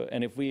order,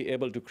 and if we are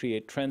able to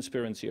create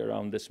transparency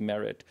around this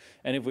merit,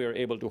 and if we are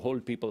able to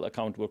hold people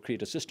accountable,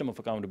 create a system of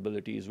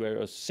accountabilities where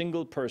a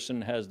single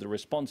person has the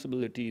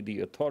responsibility,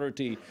 the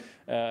authority,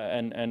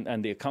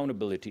 and the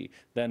accountability,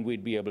 then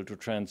we'd be able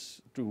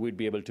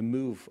to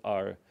move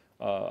our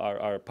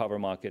power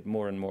market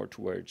more and more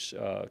towards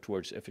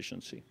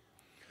efficiency.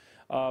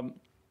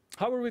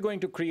 How are we going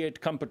to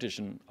create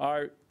competition?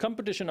 Our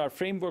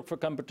framework for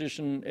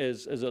competition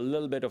is a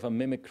little bit of a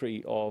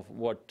mimicry of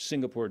what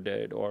Singapore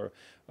did, or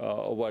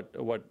what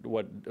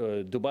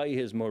Dubai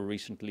has more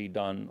recently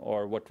done,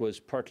 or what was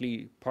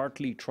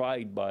partly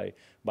tried by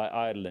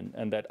Ireland.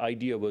 And that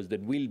idea was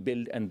that we'll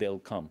build and they'll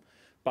come.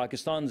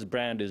 Pakistan's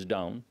brand is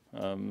down,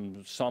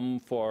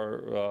 some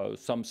for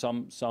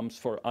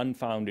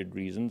unfounded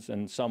reasons,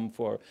 and some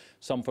for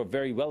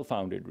very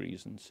well-founded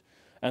reasons.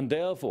 And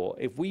therefore,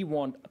 if we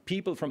want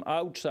people from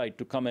outside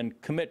to come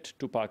and commit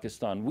to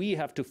Pakistan, we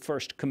have to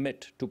first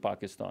commit to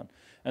Pakistan.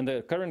 And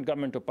the current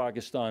government of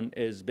Pakistan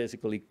is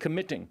basically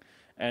committing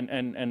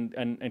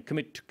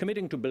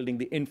committing to building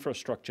the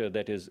infrastructure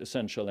that is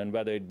essential, and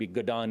whether it be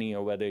Gadani,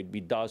 or whether it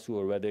be Dasu,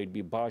 or whether it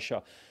be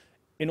Basha.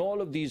 In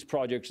all of these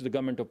projects, the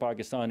government of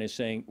Pakistan is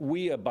saying,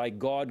 we are by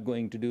God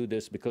going to do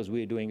this because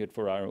we are doing it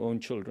for our own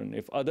children.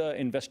 If other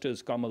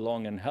investors come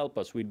along and help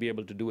us, we'd be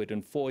able to do it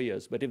in 4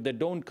 years. But if they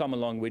don't come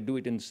along, we'd do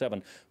it in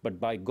 7.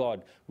 But by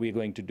God, we're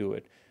going to do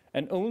it.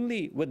 And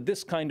only with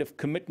this kind of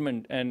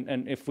commitment,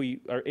 and if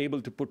we are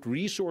able to put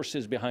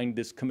resources behind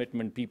this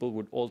commitment, people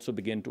would also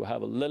begin to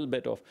have a little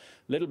bit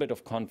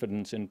of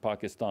confidence in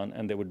Pakistan,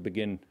 and they would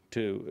begin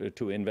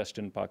to invest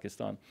in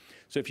Pakistan.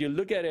 So if you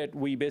look at it,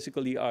 we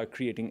basically are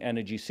creating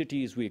energy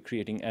cities, we are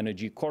creating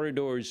energy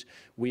corridors,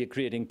 we are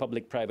creating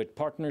public-private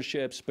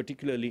partnerships,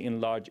 particularly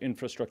in large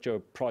infrastructure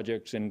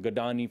projects in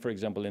Gadani, for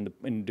example,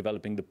 in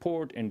developing the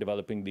port, in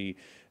developing the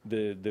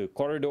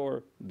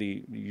corridor,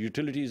 the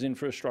utilities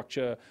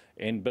infrastructure,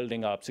 in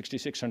building up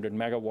 6,600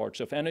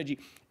 megawatts of energy.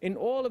 In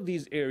all of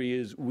these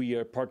areas, we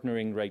are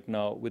partnering right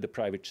now with the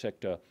private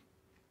sector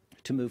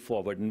to move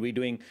forward. And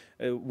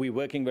we're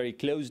working very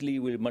closely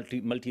with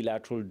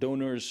multilateral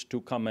donors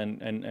to come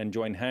and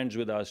join hands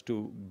with us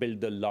to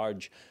build the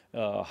large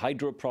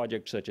hydro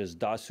projects such as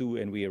Dasu,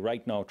 and we are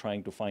right now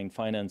trying to find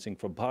financing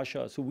for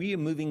Basha. So we are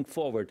moving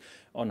forward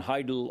on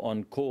hydel,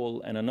 on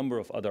coal, and a number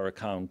of other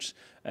accounts.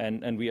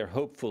 And we are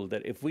hopeful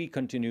that if we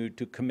continue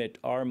to commit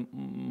our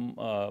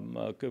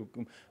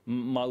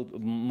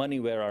money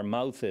where our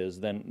mouth is,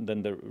 then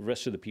the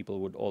rest of the people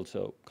would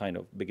also kind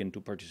of begin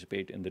to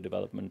participate in the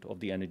development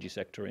of the energy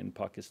sector in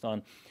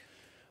Pakistan.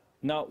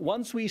 Now,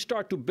 once we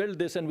start to build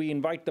this and we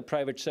invite the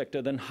private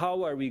sector, then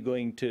how are we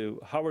going to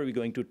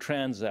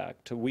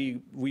transact? We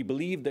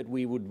believe that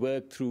we would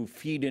work through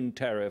feed-in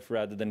tariff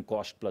rather than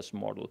cost-plus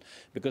model,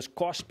 because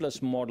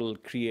cost-plus model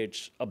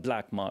creates a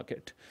black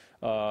market.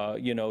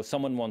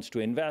 Someone wants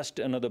to invest,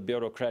 another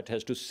bureaucrat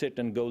has to sit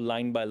and go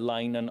line by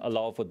line and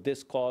allow for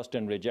this cost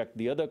and reject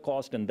the other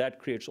cost, and that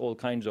creates all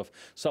kinds of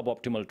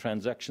suboptimal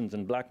transactions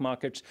in black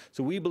markets.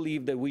 So we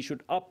believe that we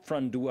should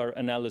upfront do our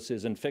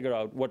analysis and figure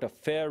out what a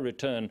fair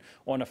return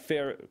on a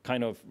fair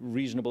kind of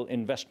reasonable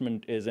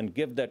investment is, and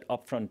give that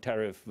upfront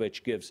tariff,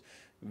 which gives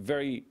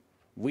very,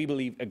 we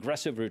believe,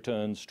 aggressive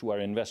returns to our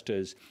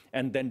investors,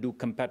 and then do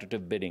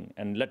competitive bidding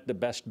and let the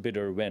best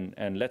bidder win.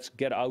 And let's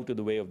get out of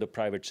the way of the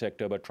private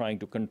sector by trying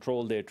to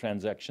control their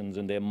transactions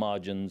and their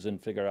margins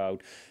and figure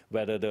out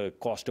whether the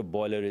cost of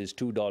boiler is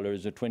 $2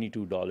 or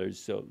 $22.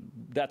 So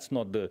that's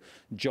not the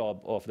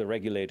job of the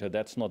regulator.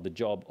 That's not the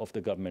job of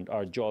the government.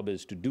 Our job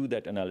is to do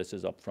that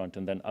analysis up front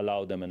and then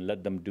allow them and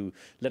let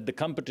the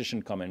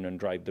competition come in and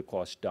drive the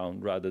cost down,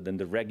 rather than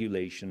the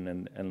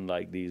regulation and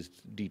like these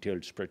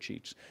detailed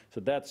spreadsheets. So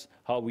that's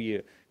how we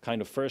are kind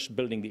of first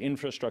building the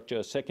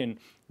infrastructure, second,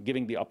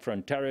 giving the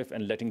upfront tariff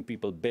and letting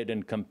people bid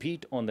and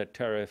compete on that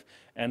tariff.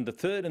 And the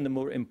third and the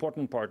more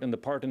important part, and the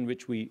part in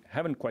which we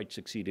haven't quite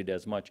succeeded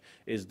as much,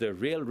 is the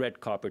real red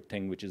carpet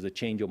thing, which is the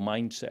change of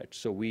mindset.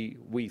 So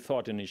we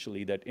thought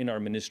initially that in our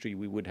ministry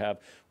we would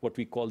have what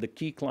we call the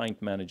key client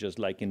managers,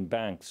 like in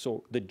banks.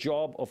 So the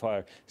job of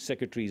our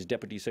secretaries,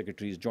 deputy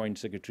secretaries, joint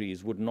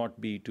secretaries would not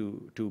be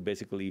to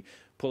basically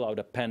pull out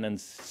a pen and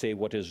say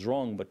what is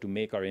wrong, but to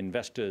make our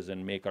investors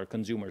and make our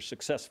consumers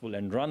successful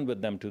and run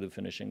with them to the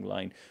finishing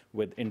line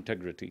with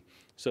integrity.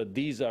 So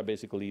these are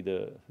basically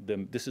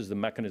this is the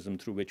mechanism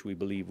through which we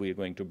believe we are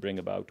going to bring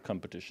about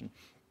competition.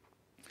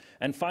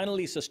 And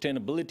finally,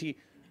 sustainability.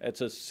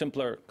 It's a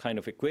simpler kind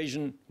of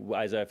equation.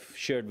 As I've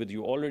shared with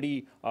you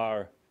already,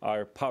 our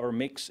power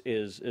mix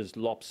is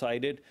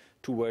lopsided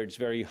towards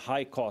very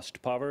high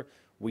cost power.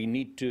 We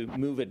need to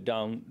move it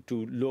down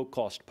to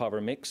low-cost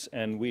power mix,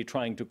 and we're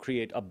trying to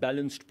create a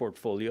balanced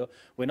portfolio.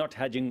 We're not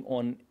hedging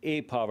on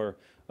a power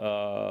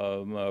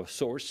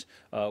source.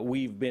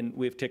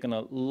 We've taken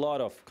a lot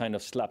of kind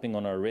of slapping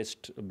on our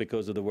wrist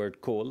because of the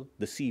word coal,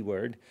 the C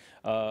word.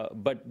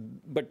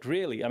 But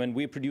really, I mean,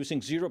 we're producing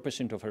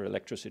 0% of our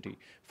electricity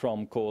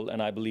from coal,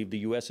 and I believe the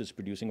US is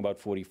producing about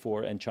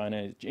 44,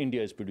 and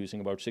India is producing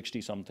about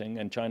 60 something,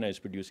 and China is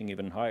producing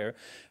even higher.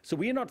 So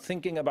we're not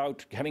thinking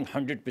about having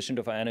 100%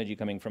 of our energy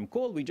coming from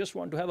coal. We just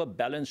want to have a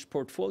balanced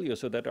portfolio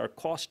so that our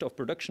cost of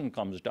production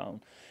comes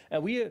down.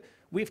 And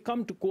we've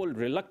come to coal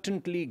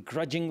reluctantly,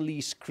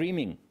 grudgingly,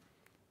 screaming,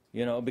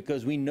 you know,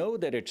 because we know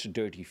that it's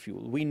dirty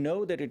fuel. We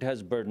know that it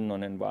has burden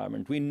on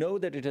environment. We know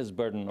that it has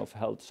burden of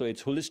health. So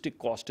its holistic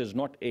cost is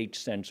not 8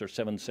 cents or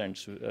 7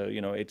 cents.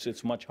 You know,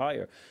 it's much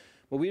higher.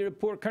 But we're a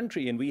poor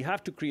country, and we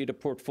have to create a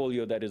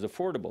portfolio that is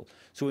affordable.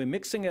 So we're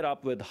mixing it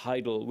up with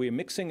hydel. We're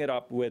mixing it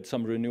up with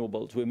some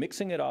renewables. We're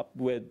mixing it up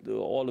with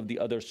all of the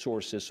other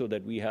sources so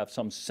that we have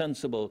some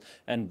sensible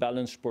and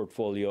balanced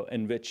portfolio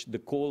in which the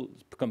coal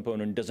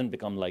component doesn't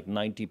become like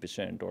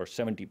 90% or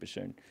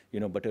 70%, you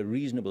know, but a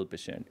reasonable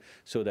percent,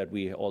 so that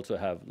we also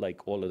have,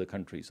 like all other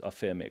countries, a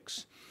fair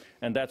mix.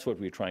 And that's what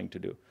we're trying to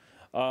do.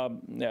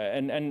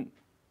 And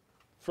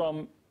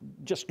from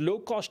just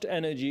low-cost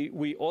energy,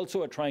 we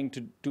also are trying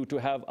to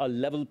have a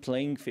level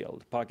playing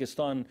field.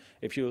 Pakistan,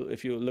 if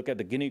you look at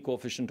the Gini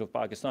coefficient of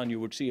Pakistan, you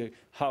would see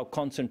how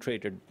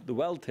concentrated the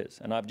wealth is.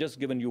 And I've just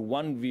given you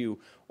one view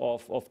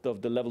of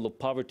the level of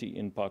poverty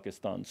in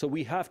Pakistan. So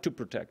we have to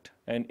protect,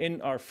 and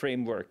in our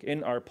framework,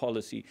 in our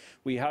policy,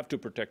 we have to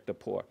protect the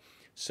poor.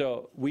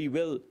 So we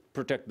will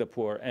protect the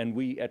poor, and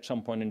we, at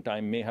some point in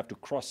time, may have to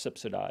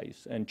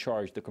cross-subsidize and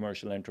charge the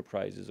commercial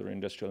enterprises or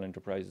industrial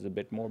enterprises a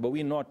bit more. But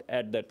we're not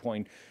at that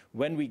point.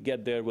 When we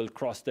get there, we'll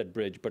cross that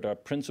bridge. But our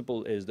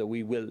principle is that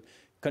we will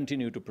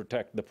continue to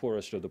protect the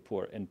poorest of the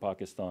poor in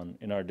Pakistan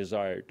in our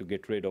desire to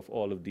get rid of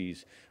all of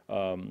these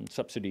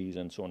subsidies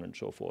and so on and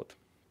so forth.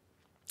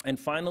 And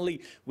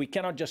finally, we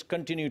cannot just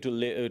continue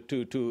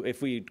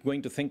if we're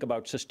going to think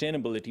about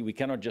sustainability, we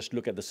cannot just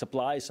look at the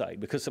supply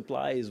side, because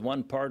supply is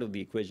one part of the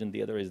equation,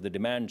 the other is the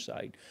demand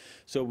side.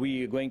 So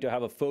we are going to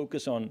have a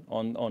focus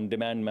on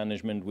demand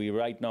management. We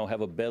right now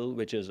have a bill,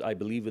 which is, I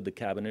believe, with the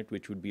cabinet,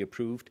 which would be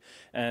approved.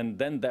 And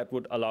then that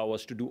would allow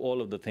us to do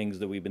all of the things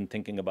that we've been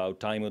thinking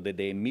about, time of the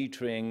day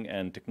metering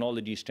and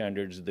technology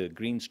standards, the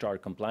Green Star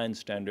compliance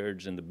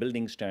standards and the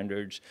building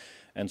standards,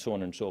 and so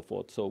on and so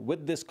forth. So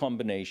with this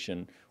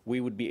combination, we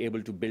would be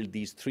able to build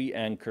these three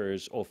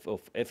anchors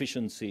of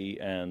efficiency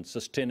and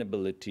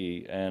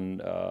sustainability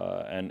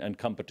and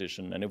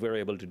competition. And if we're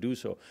able to do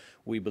so,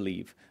 we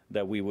believe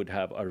that we would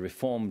have a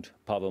reformed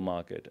power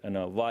market and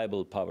a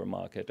viable power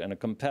market and a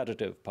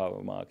competitive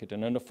power market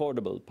and an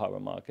affordable power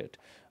market,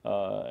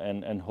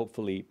 and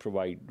hopefully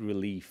provide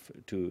relief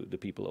to the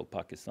people of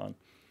Pakistan.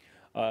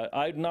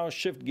 I'd now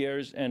shift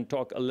gears and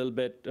talk a little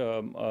bit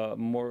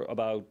more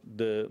about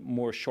the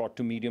more short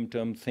to medium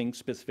term things,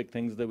 specific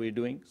things that we're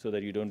doing, so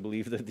that you don't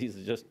believe that these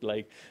are just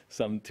like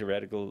some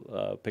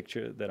theoretical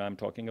picture that I'm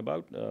talking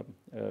about.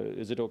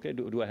 Is it okay?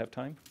 Do I have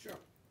time? Sure.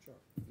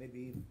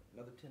 Maybe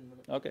another 10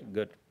 minutes. Okay,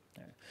 good.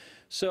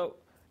 So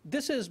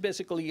this is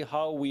basically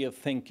how we are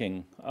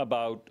thinking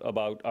about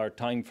our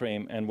time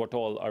frame and what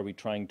all are we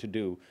trying to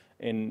do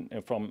in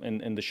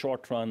the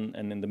short run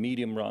and in the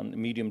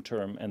medium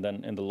term, and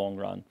then in the long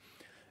run.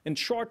 In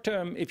short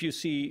term, if you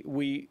see,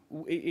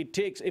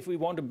 if we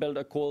want to build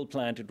a coal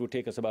plant, it would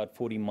take us about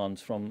 40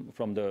 months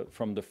from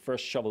the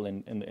first shovel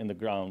in the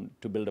ground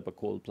to build up a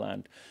coal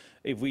plant.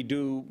 If we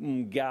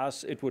do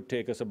gas, it would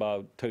take us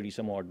about 30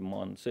 some odd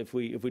months. If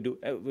we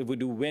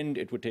do wind,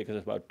 it would take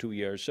us about 2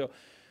 years.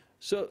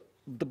 So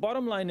the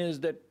bottom line is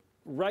that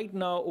right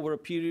now, over a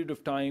period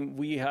of time,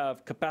 we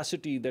have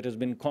capacity that has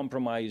been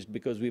compromised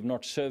because we've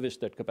not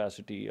serviced that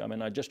capacity. I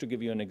mean, just to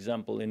give you an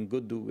example, in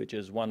Guddu, which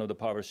is one of the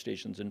power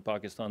stations in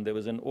Pakistan, there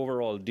was an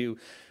overall due.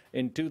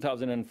 In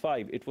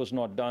 2005, it was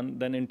not done.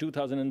 Then in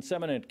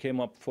 2007, it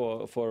came up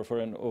for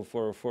an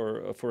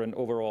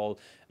overall,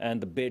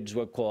 and the bids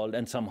were called,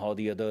 and somehow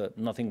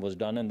nothing was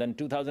done. And then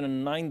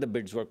 2009, the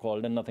bids were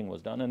called, and nothing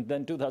was done. And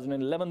then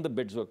 2011, the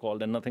bids were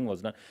called, and nothing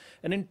was done.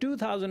 And in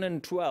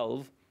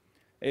 2012,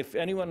 if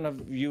anyone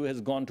of you has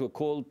gone to a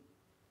coal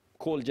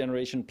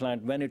generation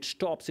plant, when it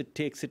stops, it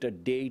takes it a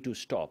day to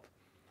stop.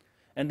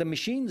 And the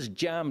machines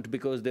jammed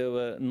because they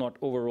were not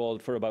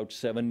overhauled for about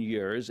 7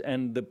 years.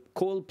 And the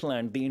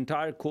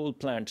entire coal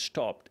plant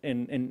stopped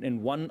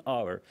in 1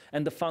 hour.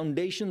 And the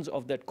foundations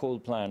of that coal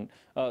plant,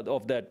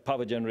 of that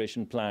power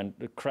generation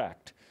plant,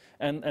 cracked.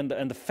 And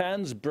the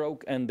fans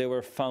broke, and they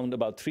were found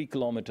about 3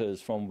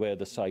 kilometers from where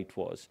the site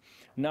was.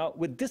 Now,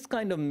 with this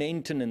kind of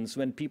maintenance,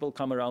 when people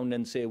come around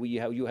and say,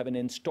 you have an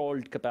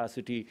installed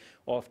capacity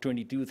of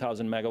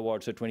 22,000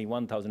 megawatts or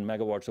 21,000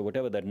 megawatts or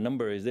whatever that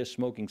number is, they're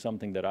smoking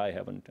something that I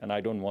haven't, and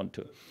I don't want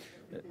to.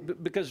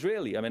 Because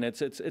really, I mean,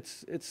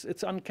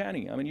 it's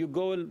uncanny. I mean, you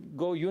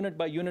go unit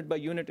by unit by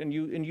unit, and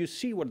you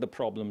see what the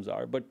problems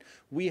are. But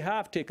we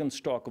have taken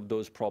stock of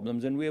those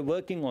problems, and we are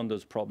working on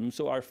those problems.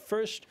 So our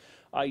first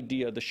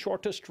idea, the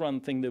shortest run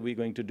thing that we're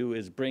going to do,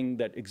 is bring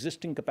that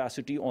existing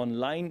capacity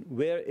online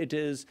where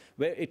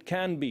it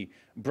can be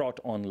brought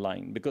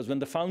online. Because when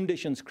the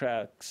foundations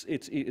cracks,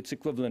 it's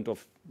equivalent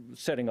of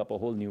setting up a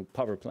whole new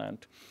power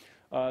plant.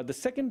 The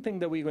second thing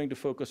that we're going to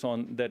focus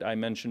on that I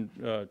mentioned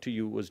to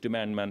you was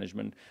demand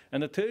management.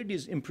 And the third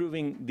is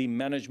improving the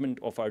management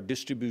of our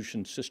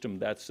distribution system.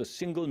 That's the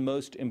single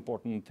most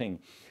important thing.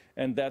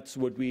 And that's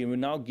what we are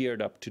now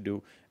geared up to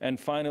do. And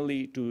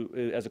finally,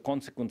 as a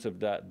consequence of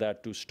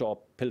that, to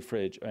stop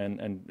pilferage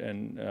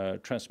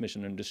and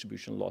transmission and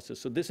distribution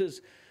losses. So this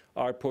is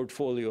our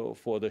portfolio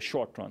for the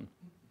short run.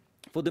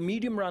 For the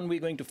medium run, we're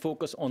going to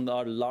focus on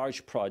our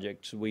large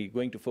projects. We're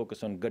going to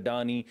focus on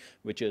Gadani,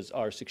 which is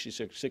our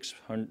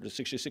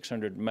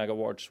 6,600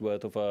 megawatts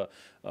worth of a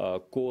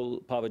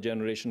coal power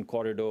generation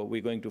corridor.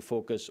 We're going to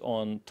focus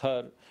on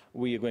Thar.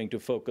 We are going to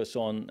focus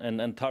on,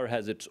 and Thar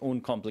has its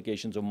own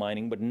complications of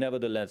mining, but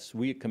nevertheless,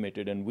 we are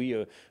committed and we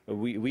are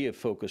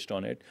focused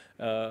on it,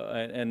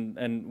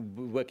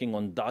 and working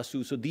on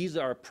Dasu. So these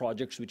are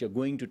projects which are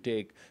going to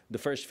take, the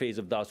first phase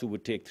of Dasu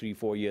would take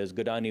 3-4 years.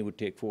 Gadani would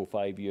take 4 or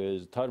 5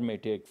 years. Thar may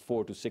take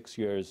 4 to 6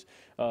 years.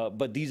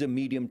 But these are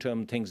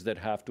medium-term things that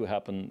have to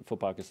happen for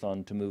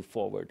Pakistan to move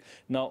forward.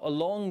 Now,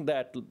 along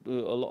that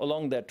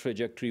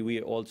trajectory, we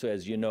are also,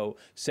 as you know,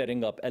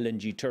 setting up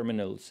LNG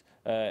terminals.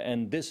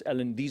 And these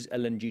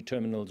LNG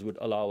terminals would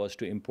allow us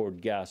to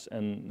import gas.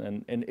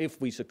 And if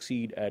we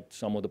succeed at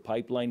some of the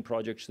pipeline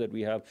projects that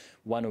we have,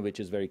 one of which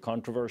is very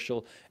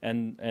controversial,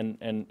 and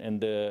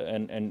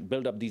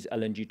build up these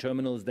LNG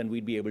terminals, then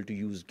we'd be able to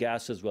use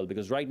gas as well.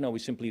 Because right now we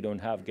simply don't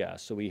have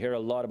gas. So we hear a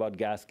lot about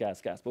gas,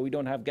 but we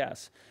don't have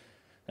gas.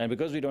 And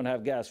because we don't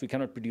have gas, we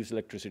cannot produce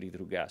electricity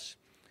through gas.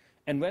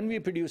 And when we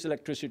produce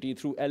electricity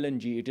through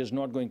LNG, it is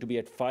not going to be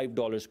at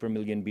 $5 per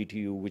million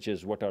BTU, which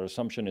is what our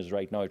assumption is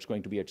right now. It's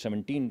going to be at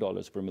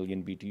 $17 per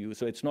million BTU.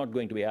 So it's not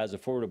going to be as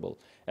affordable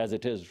as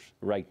it is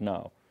right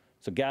now.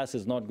 So gas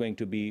is not going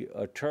to be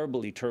a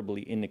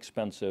terribly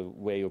inexpensive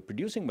way of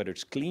producing, but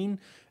it's clean.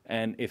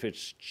 And if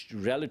it's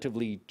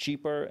relatively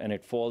cheaper and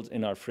it falls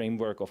in our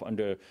framework of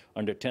under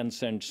 10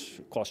 cents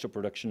cost of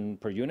production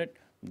per unit,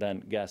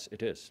 then gas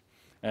it is.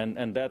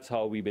 And that's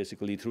how we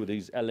basically, through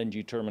these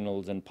LNG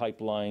terminals and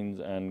pipelines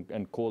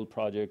and coal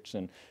projects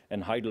and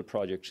hydel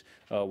projects,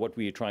 what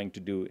we are trying to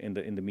do in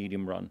the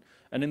medium run.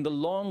 And in the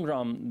long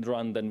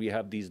run, then we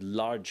have these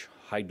large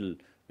hydel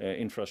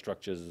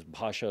infrastructures,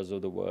 Bhashas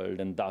of the world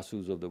and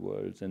Dasus of the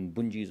world and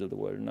Bunjis of the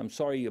world. And I'm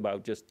sorry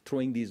about just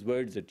throwing these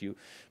words at you,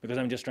 because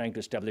I'm just trying to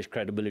establish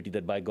credibility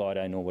that, by God,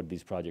 I know what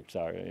these projects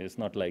are. It's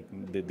not like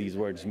these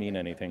words mean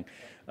anything.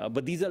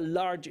 But these are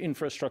large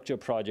infrastructure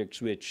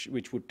projects which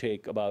would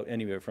take about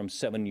anywhere from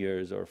 7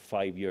 years or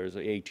 5 years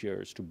or 8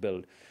 years to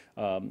build.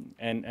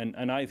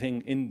 And I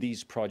think in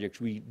these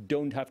projects, we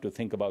don't have to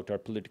think about our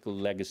political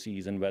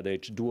legacies and whether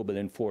it's doable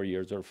in 4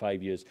 years or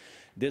 5 years.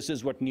 This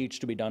is what needs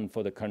to be done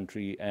for the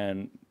country,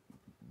 and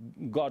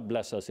God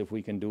bless us if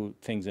we can do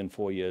things in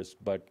 4 years,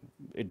 but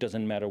it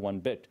doesn't matter one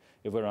bit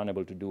if we're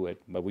unable to do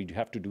it. But we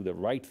have to do the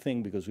right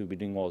thing, because we've been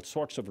doing all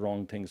sorts of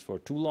wrong things for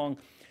too long.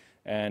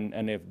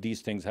 And if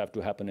these things have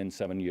to happen in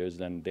 7 years,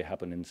 then they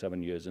happen in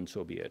 7 years, and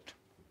so be it.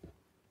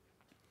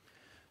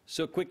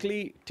 So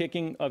quickly,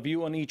 taking a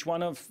view on each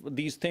one of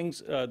these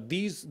things,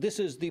 this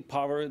is the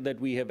power that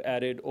we have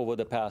added over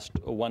the past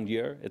 1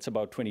 year. It's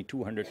about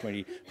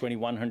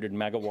 2,100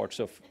 megawatts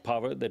of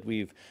power that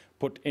we've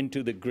put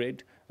into the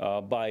grid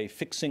by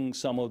fixing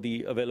some of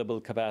the available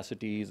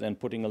capacities and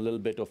putting a little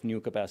bit of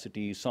new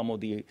capacity. Some of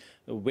the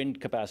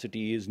wind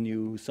capacity is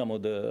new. Some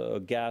of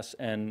the gas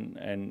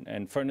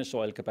and furnace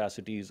oil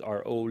capacities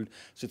are old.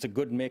 So it's a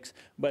good mix.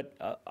 But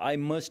I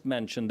must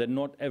mention that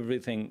not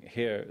everything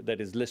here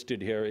that is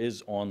listed here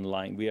is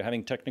online. We are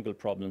having technical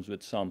problems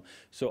with some.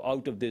 So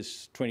out of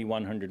this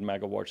 2,100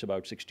 megawatts,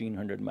 about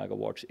 1,600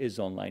 megawatts is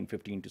online,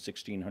 15 to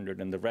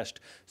 1,600, and the rest,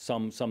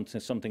 some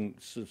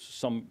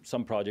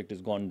project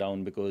has gone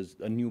down because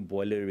a new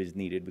boiler is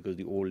needed because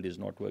the old is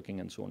not working,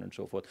 and so on and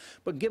so forth.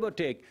 But give or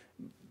take,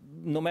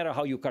 no matter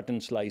how you cut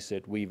and slice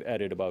it, we've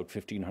added about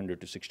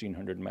 1,500 to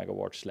 1,600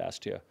 megawatts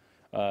last year.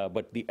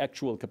 But the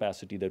actual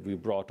capacity that we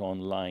brought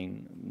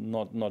online,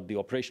 not the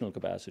operational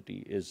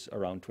capacity, is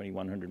around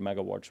 2,100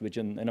 megawatts, which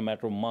in a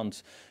matter of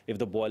months, if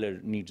the boiler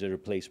needs a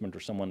replacement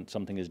or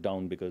something is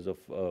down because of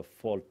a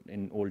fault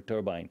in old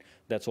turbine,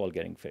 that's all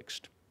getting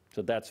fixed.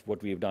 So that's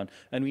what we've done.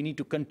 And we need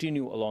to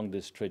continue along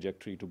this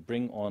trajectory to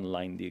bring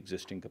online the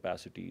existing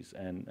capacities,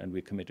 and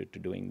we're committed to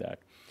doing that.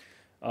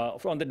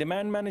 On the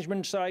demand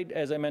management side,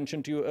 as I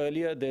mentioned to you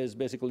earlier, there's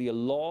basically a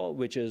law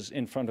which is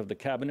in front of the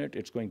cabinet.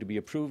 It's going to be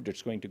approved.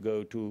 It's going to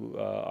go to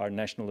our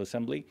National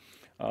Assembly.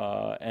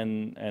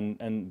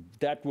 And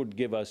that would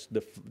give us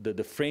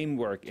the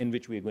framework in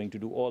which we are going to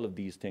do all of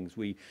these things.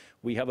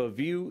 We have a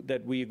view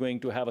that we are going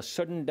to have a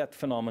sudden death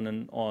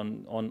phenomenon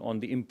on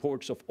the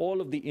imports of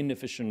all of the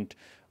inefficient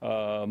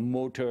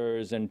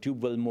motors and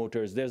tube well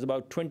motors. There's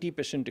about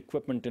 20%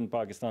 equipment in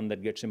Pakistan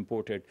that gets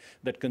imported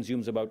that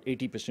consumes about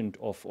 80%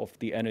 of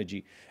the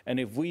energy. And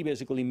if we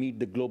basically meet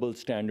the global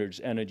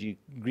standards, energy,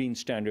 green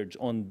standards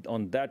on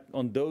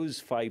those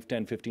 5,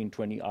 10, 15,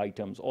 20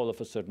 items, all of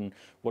a sudden,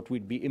 what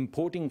we'd be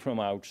importing from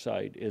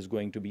outside is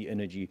going to be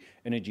energy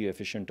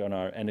efficient, and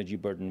our energy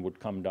burden would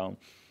come down.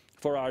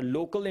 For our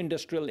local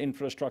industrial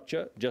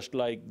infrastructure, just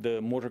like the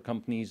motor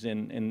companies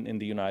in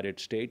the United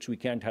States, we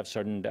can't have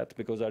sudden death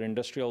because our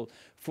industrial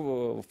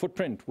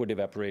footprint would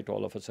evaporate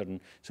all of a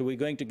sudden. So we're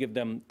going to give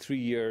them 3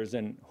 years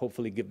and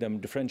hopefully give them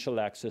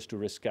differential access to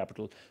risk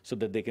capital so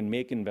that they can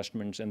make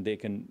investments and they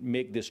can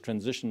make this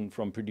transition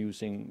from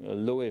producing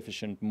low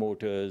efficient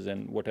motors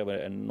and whatever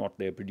and not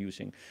they're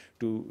producing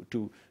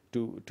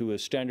to a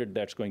standard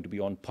that's going to be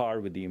on par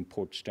with the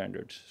import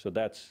standards. So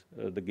that's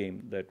the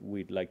game that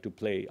we'd like to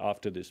play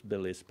after this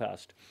bill is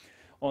passed.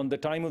 On the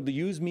time of the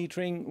use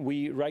metering,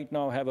 we right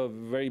now have a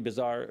very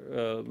bizarre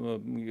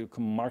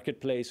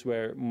marketplace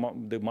where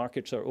the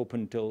markets are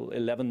open till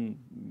 11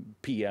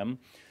 p.m.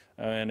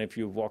 And if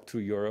you walk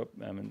through Europe,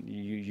 I mean,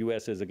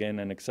 U.S. is again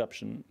an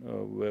exception,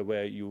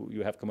 where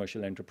you have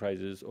commercial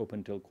enterprises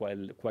open till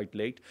quite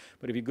late.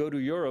 But if you go to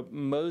Europe,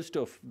 most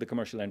of the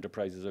commercial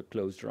enterprises are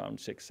closed around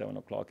 6, 7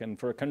 o'clock. And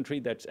for a country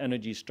that's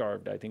energy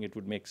starved, I think it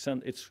would make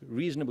sense. It's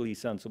reasonably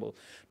sensible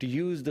to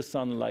use the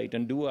sunlight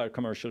and do our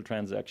commercial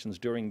transactions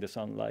during the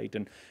sunlight.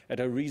 And at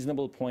a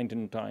reasonable point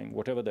in time,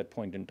 whatever that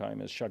point in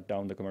time is, shut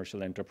down the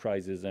commercial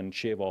enterprises and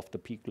shave off the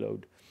peak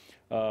load.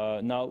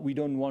 Now, we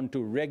don't want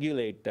to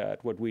regulate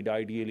that. What we'd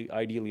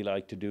ideally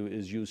like to do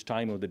is use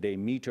time of the day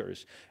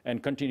meters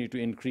and continue to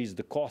increase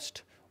the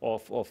cost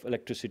of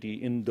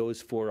electricity in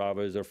those 4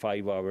 hours or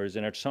 5 hours.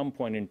 And at some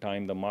point in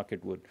time, the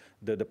market would,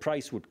 the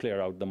price would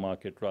clear out the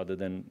market rather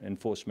than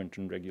enforcement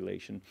and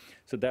regulation.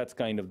 So that's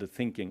kind of the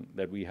thinking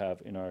that we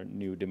have in our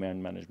new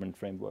demand management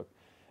framework.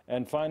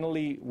 And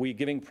finally, we're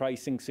giving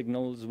pricing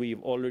signals.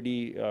 We've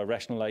already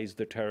rationalized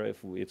the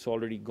tariff. It's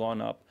already gone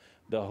up.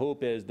 The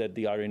hope is that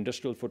our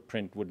industrial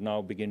footprint would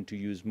now begin to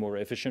use more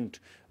efficient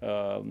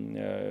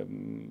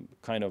kind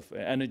of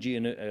energy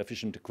and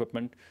efficient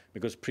equipment,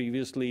 because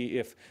previously,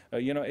 if,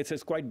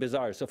 it's quite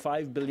bizarre. So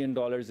 $5 billion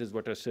is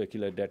what our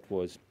circular debt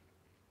was.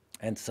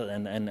 And so,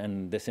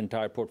 and this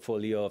entire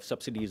portfolio of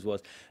subsidies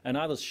was, and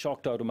I was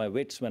shocked out of my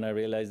wits when I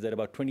realized that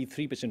about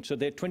 23%, so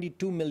there are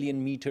 22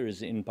 million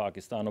meters in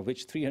Pakistan, of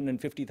which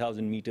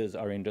 350,000 meters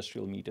are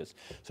industrial meters.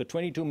 So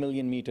 22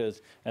 million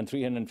meters and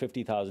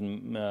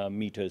 350,000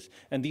 meters.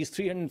 And these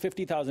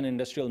 350,000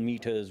 industrial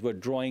meters were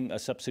drawing a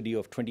subsidy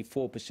of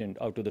 24%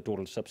 out of the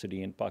total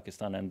subsidy in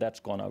Pakistan, and that's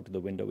gone out of the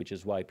window, which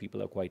is why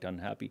people are quite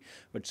unhappy.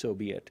 But so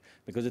be it,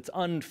 because it's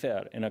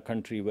unfair in a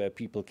country where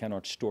people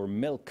cannot store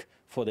milk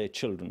for their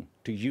children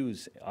to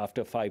use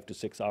after 5 to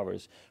 6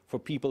 hours, for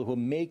people who are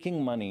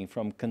making money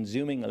from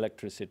consuming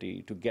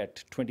electricity to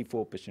get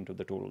 24% of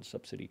the total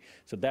subsidy.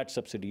 So that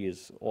subsidy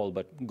is all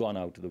but gone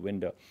out of the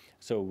window.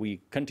 So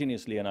we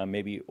continuously, and I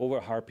may be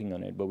over-harping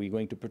on it, but we're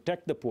going to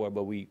protect the poor,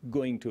 but we're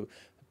going to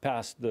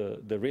pass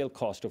the real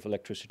cost of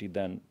electricity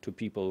then to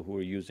people who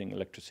are using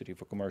electricity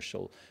for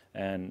commercial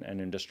and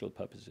industrial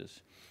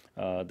purposes.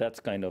 That's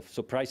kind of,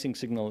 so pricing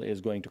signal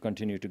is going to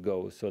continue to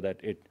go so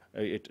that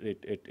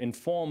it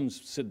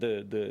informs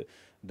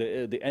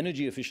the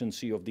energy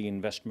efficiency of the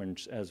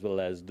investments as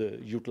well as the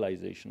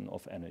utilization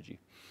of energy.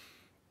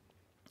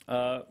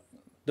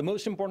 The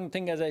most important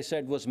thing, as I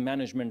said, was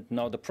management.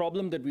 Now, the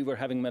problem that we were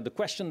having, the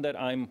question that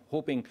I'm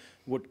hoping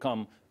would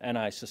come, and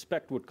I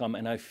suspect would come,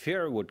 and I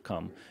fear would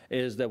come,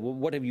 is that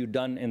what have you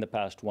done in the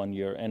past 1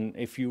 year? And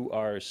if you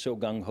are so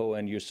gung-ho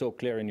and you're so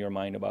clear in your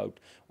mind about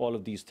all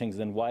of these things,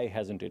 then why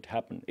hasn't it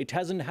happened? It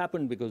hasn't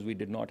happened because we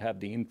did not have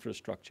the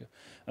infrastructure.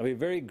 And we're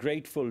very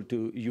grateful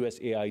to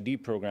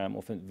USAID program,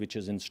 which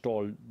has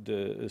installed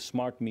the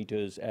smart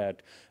meters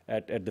at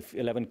the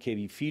 11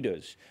 kV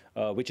feeders,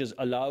 which has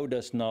allowed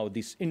us now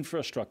this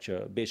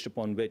infrastructure based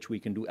upon which we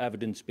can do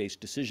evidence-based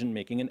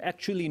decision-making and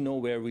actually know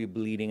where we're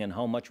bleeding and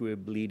how much we're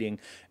bleeding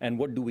and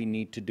what do we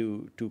need to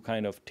do to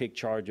kind of take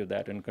charge of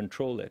that and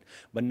control it.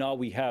 But now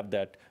we have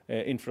that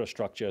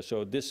infrastructure.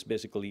 So this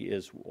basically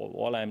is,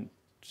 all I'm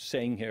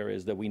saying here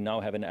is that we now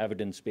have an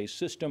evidence-based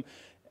system.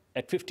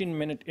 At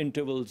 15-minute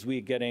intervals,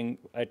 we're getting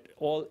at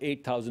all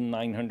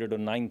 8,900 or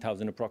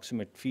 9,000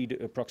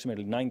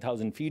 approximately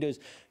 9,000 feeders.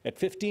 At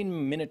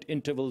 15-minute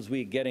intervals,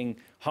 we're getting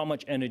how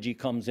much energy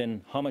comes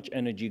in, how much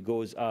energy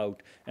goes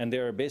out, and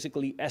there are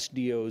basically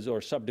SDOs or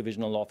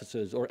subdivisional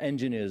officers or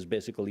engineers,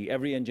 basically.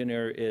 Every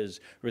engineer is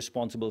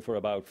responsible for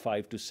about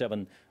 5 to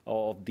 7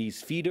 of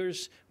these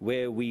feeders,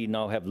 where we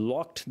now have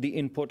locked the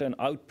input and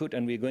output,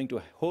 and we're going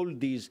to hold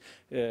these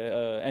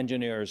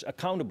engineers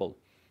accountable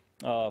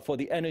for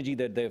the energy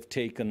that they've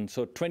taken.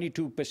 So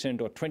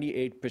 22% or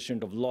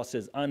 28% of loss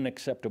is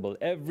unacceptable.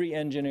 Every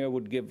engineer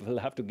will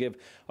have to give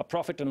a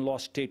profit and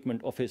loss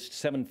statement of his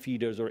 7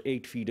 feeders or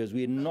 8 feeders.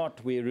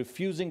 We're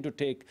refusing to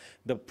take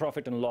the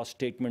profit and loss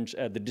statements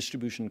at the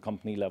distribution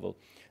company level.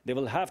 They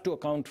will have to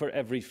account for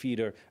every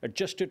feeder,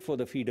 adjust it for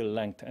the feeder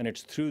length, and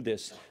it's through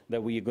this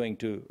that we are going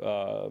to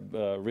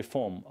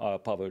reform our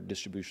power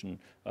distribution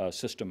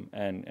system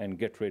and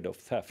get rid of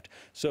theft.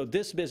 So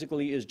this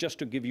basically is just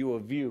to give you a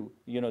view.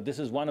 This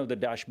is one of the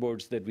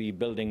dashboards that we're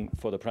building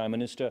for the Prime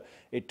Minister.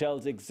 It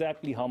tells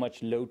exactly how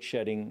much load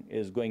shedding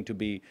is going to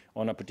be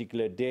on a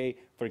particular day.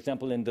 For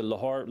example, in the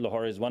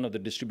Lahore is one of the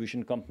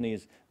distribution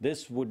companies.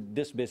 This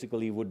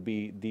basically would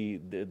be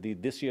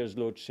this year's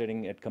load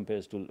shedding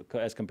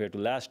as compared to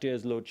last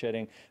year's load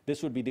shedding.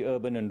 This would be the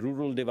urban and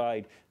rural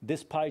divide.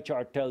 This pie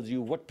chart tells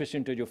you what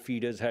percentage of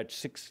feeders had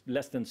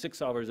less than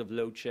 6 hours of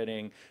load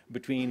shedding,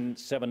 between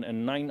 7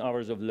 and 9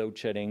 hours of load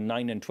shedding,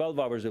 9 and 12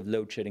 hours of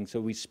load shedding.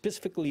 So we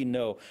specifically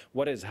know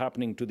what is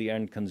happening to the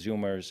end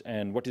consumers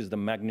and what is the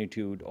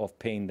magnitude of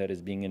pain that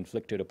is being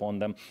inflicted upon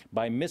them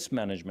by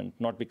mismanagement,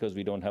 not because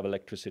we don't have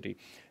electricity.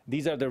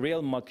 These are the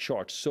real mug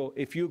shots. So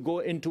if you go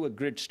into a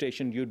grid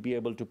station, you'd be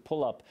able to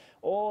pull up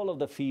all of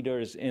the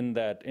feeders in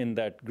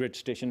that grid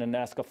station and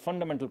ask a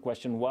fundamental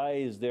question: why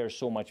is there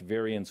so much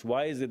variance?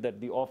 Why is it that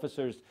the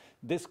officers,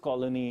 this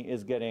colony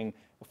is getting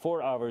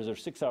 4 hours or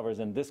 6 hours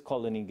and this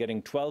colony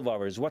getting 12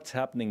 hours? What's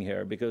happening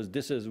here? Because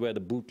this is where the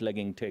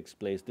bootlegging takes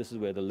place. This is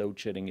where the load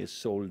shedding is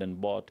sold and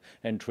bought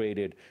and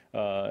traded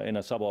in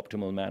a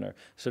suboptimal manner.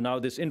 So now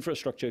this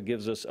infrastructure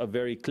gives us a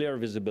very clear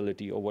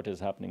visibility of what is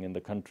happening in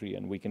the country,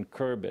 and we can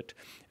curb it,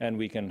 and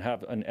we can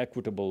have an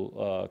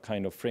equitable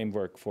kind of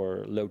framework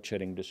for load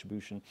shedding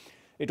distribution.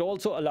 It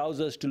also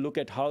allows us to look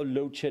at how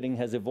load shedding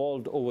has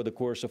evolved over the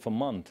course of a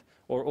month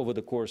or over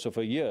the course of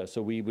a year.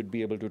 So we would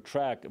be able to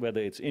track whether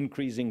it's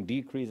increasing,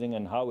 decreasing,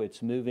 and how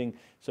it's moving.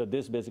 So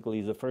this basically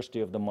is the first day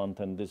of the month,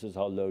 and this is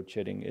how load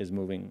shedding is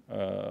moving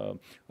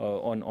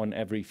on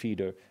every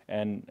feeder.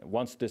 And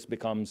once this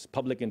becomes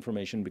public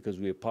information, because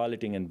we are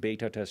piloting and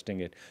beta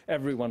testing it,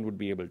 everyone would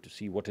be able to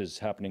see what is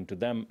happening to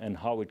them and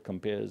how it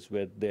compares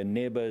with their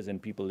neighbors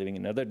and people living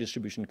in other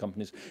distribution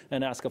companies,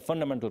 and ask a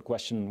fundamental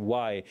question: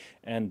 why?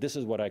 And this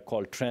is what I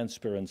call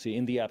transparency.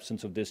 In the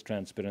absence of this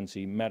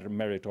transparency,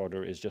 merit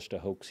order is just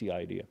a hoaxy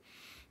idea.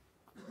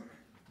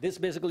 This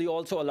basically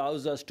also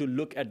allows us to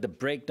look at the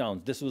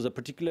breakdowns. This was a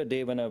particular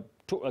day when a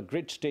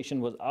grid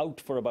station was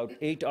out for about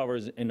 8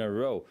 hours in a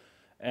row.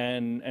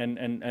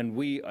 And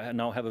we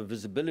now have a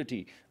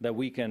visibility that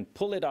we can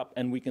pull it up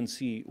and we can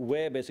see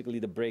where basically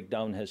the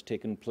breakdown has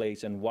taken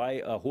place and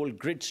why a whole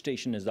grid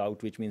station is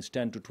out, which means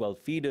 10 to 12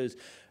 feeders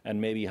and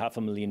maybe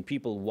 500,000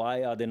 people.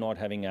 Why are they not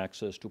having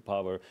access to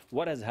power?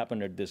 What has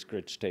happened at this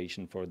grid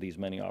station for these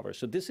many hours?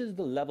 So this is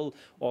the level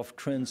of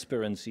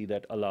transparency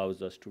that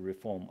allows us to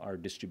reform our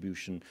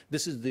distribution.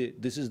 This is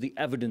the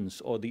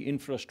evidence or the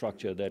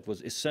infrastructure that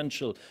was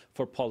essential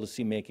for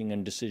policy making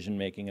and decision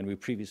making, and we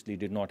previously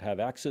did not have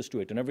access to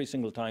it. And every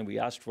single time we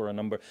asked for a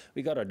number,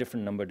 we got a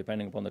different number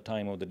depending upon the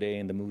time of the day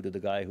and the mood of the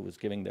guy who was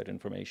giving that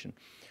information.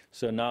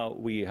 So now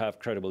we have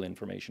credible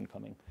information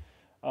coming.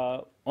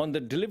 On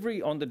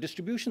the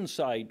distribution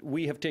side,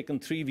 we have taken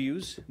 3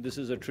 views. This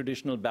is a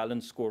traditional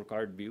balanced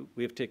scorecard view.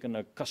 We have taken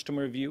a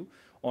customer view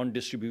on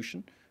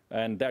distribution,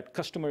 and that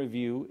customer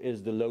view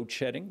is the load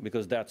shedding,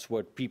 because that's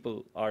what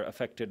people are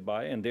affected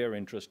by and they're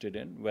interested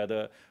in,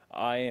 whether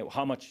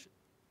how much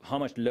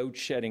load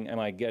shedding am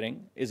I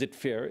getting? Is it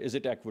fair? Is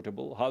it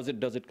equitable?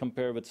 Does it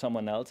compare with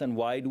someone else? And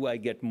why do I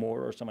get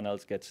more or someone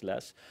else gets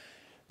less?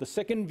 The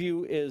second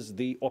view is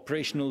the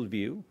operational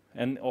view,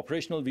 and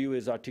operational view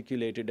is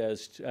articulated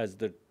as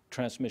the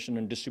transmission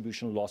and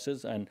distribution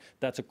losses, and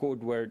that's a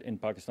code word in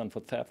Pakistan for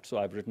theft. So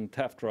I've written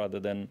theft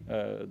rather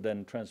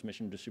than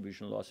transmission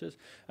distribution losses.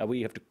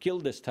 We have to kill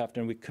this theft,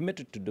 and we're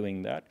committed to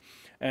doing that.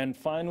 And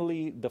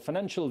finally, the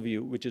financial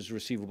view, which is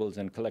receivables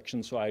and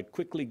collections. So I'd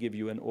quickly give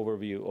you an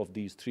overview of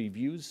these 3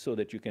 views so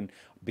that you can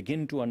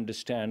begin to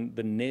understand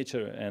the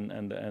nature and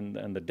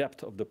the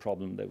depth of the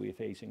problem that we're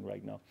facing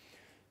right now.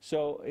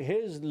 So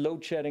here's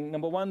load shedding.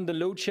 Number one, the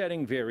load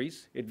shedding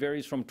varies. It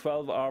varies from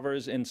 12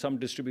 hours in some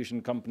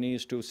distribution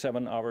companies to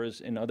 7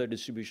 hours in other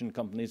distribution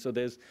companies. So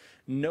there's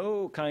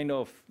no kind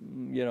of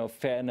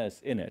fairness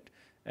in it.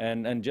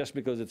 And just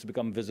because it's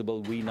become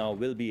visible, we now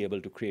will be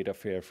able to create a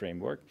fair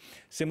framework.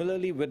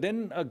 Similarly,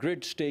 within a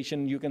grid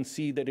station, you can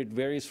see that it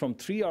varies from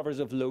 3 hours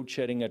of load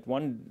shedding at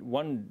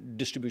one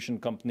distribution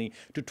company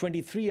to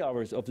 23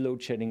 hours of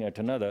load shedding at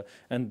another.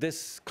 And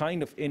this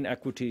kind of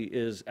inequity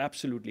is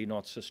absolutely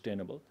not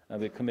sustainable. And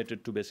we're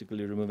committed to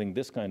basically removing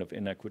this kind of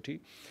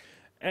inequity.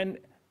 And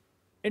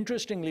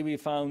interestingly, we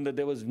found that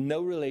there was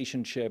no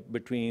relationship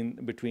between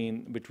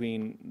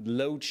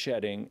load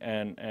shedding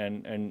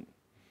and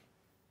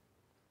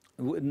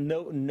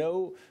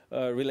no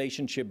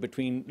relationship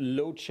between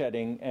load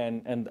shedding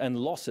and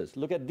losses.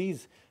 Look at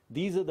these.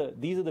 These are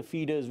the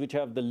feeders which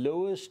have the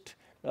lowest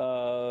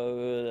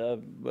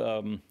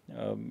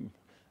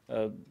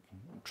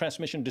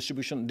transmission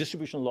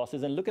distribution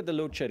losses and look at the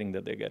load shedding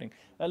that they're getting.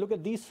 Look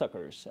at these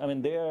suckers. I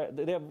mean, they're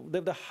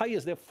the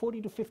highest. They're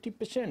 40 to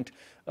 50%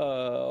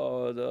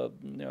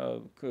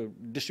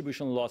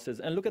 distribution losses,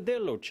 and look at their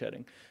load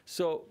shedding.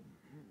 So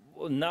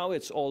now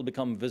it's all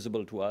become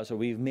visible to us, or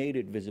we've made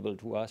it visible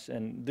to us,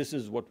 and this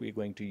is what we're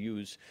going to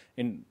use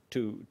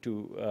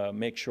to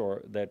make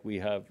sure that we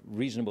have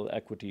reasonable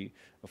equity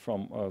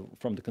from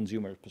the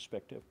consumer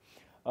perspective.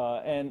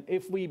 And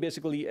if we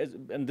basically,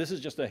 and this is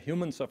just the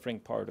human suffering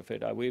part of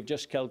it, we've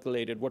just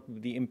calculated what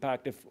the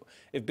impact if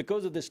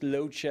because of this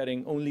load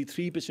shedding, only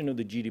 3% of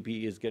the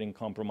GDP is getting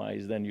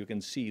compromised, then you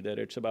can see that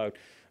it's about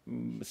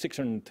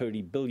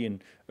 630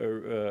 billion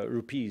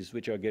rupees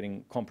which are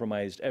getting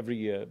compromised every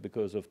year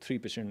because of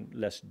 3%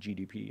 less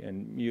GDP.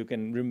 And you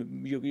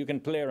can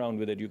play around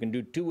with it. You can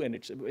do 2, and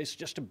it's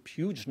just a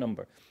huge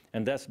number.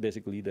 And that's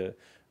basically the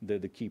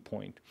key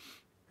point.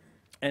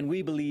 And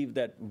we believe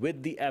that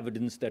with the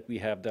evidence that we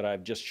have that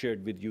I've just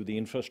shared with you, the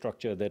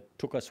infrastructure that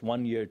took us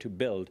 1 year to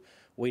build,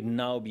 we'd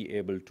now be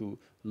able to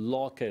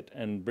lock it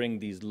and bring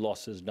these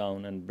losses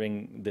down and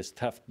bring this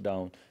theft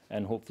down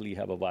and hopefully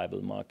have a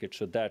viable market.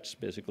 So that's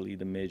basically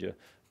the major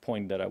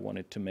point that I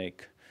wanted to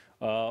make.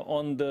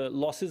 On the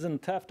losses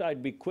and theft,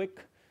 I'd be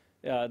quick.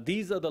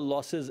 These are the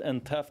losses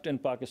and theft in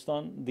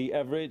Pakistan. The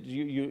average,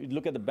 you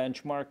look at the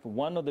benchmark,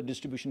 one of the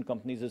distribution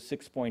companies is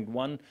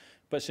 6.1%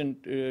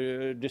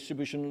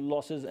 distribution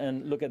losses,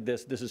 and look at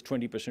this is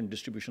 20%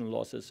 distribution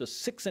losses. So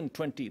 6 and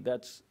 20,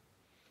 that's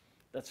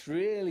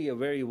really a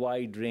very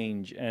wide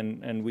range,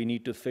 and we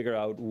need to figure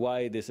out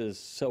why this is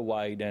so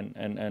wide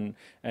and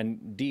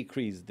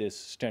decrease this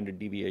standard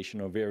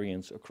deviation or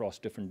variance across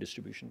different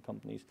distribution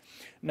companies.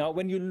 Now,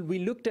 when we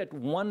looked at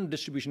one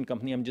distribution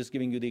company, I'm just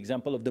giving you the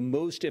example of the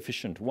most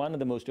efficient, one of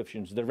the most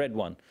efficient, the red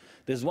one.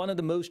 This is one of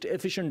the most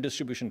efficient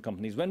distribution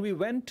companies. When we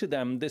went to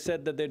them, they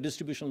said that their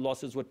distribution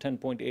losses were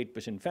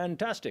 10.8%.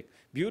 Fantastic,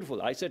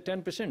 beautiful. I said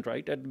 10%,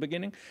 right, at the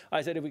beginning.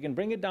 I said if we can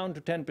bring it down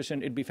to 10%,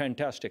 it'd be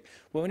fantastic.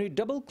 Well, when we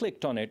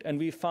double-clicked on it, and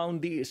we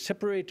found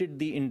separated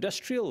the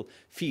industrial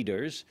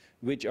feeders,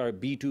 which are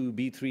B2,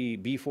 B3,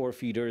 B4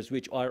 feeders,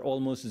 which are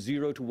almost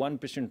 0 to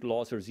 1%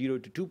 loss or 0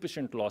 to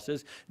 2%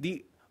 losses.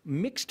 The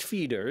mixed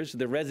feeders,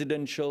 the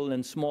residential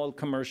and small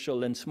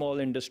commercial and small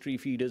industry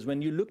feeders,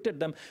 when you looked at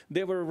them,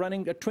 they were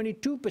running a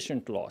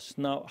 22% loss.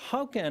 Now,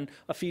 how can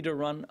a feeder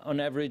run on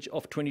average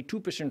of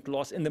 22%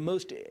 loss in the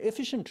most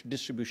efficient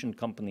distribution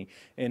company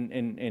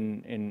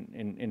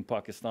in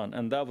Pakistan?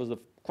 And that was the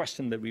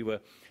question that we were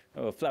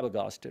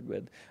flabbergasted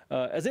with.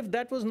 As if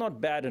that was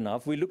not bad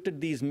enough, we looked at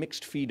these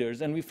mixed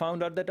feeders and we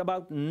found out that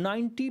about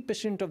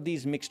 90% of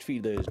these mixed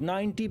feeders,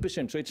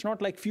 90%, so it's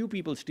not like few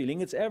people stealing,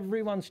 it's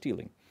everyone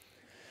stealing.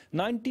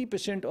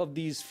 90% of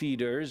these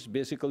feeders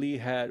basically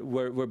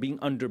were being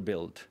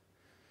underbilled.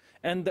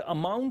 And the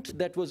amount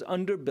that was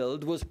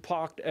underbilled was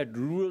parked at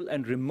rural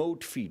and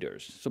remote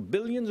feeders. So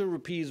billions of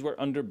rupees were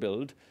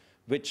underbilled,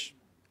 which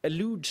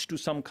alludes to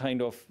some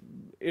kind of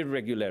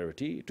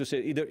irregularity, to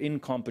say either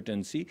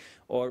incompetency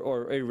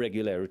or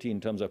irregularity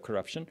in terms of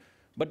corruption.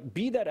 But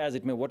be that as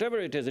it may, whatever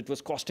it is, it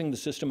was costing the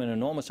system an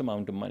enormous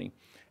amount of money.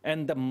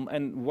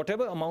 And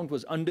whatever amount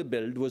was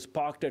underbilled was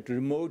parked at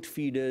remote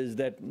feeders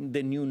that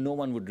they knew no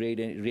one would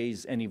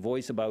raise any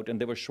voice about,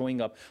 and they were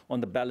showing up on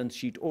the balance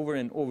sheet over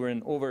and over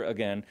and over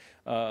again,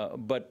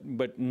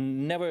 but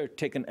never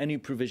taken any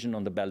provision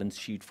on the balance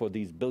sheet for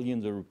these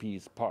billions of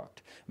rupees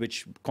parked,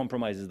 which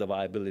compromises the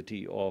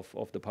viability of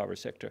the power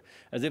sector.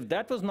 As if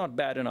that was not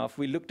bad enough,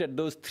 we looked at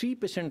those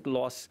 3%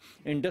 loss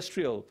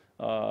industrial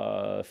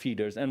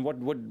feeders, and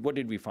what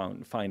did we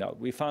find out?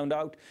 We found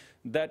out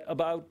that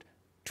about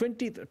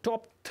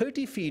top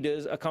 30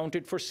 feeders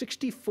accounted for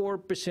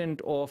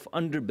 64% of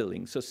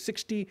underbilling. So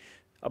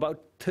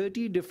about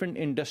 30 different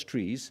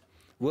industries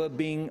were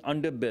being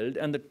underbilled,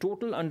 and the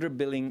total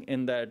underbilling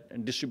in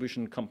that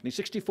distribution company,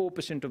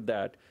 64% of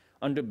that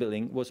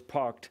underbilling was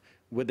parked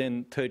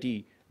within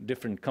 30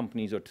 different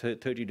companies or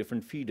 30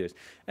 different feeders.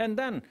 And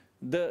then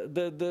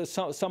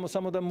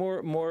some of the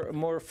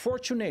more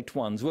fortunate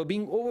ones were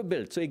being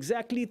overbilled. So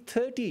exactly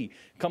 30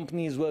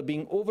 companies were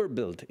being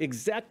overbilled,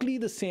 exactly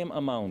the same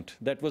amount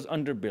that was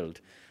underbilled.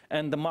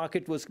 And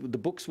the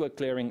books were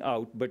clearing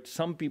out, but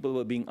some people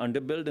were being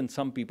underbilled and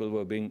some people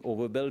were being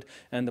overbilled,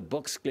 and the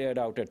books cleared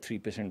out at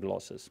 3%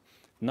 losses.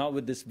 Now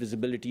with this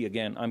visibility,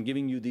 again, I'm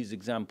giving you these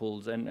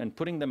examples and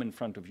putting them in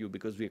front of you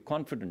because we are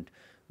confident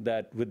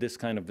that with this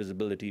kind of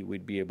visibility,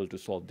 we'd be able to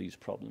solve these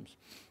problems.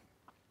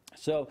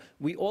 So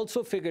we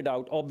also figured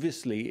out,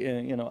 obviously,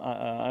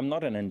 I'm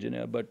not an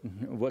engineer, but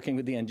working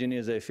with the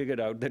engineers, I figured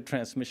out that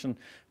transmission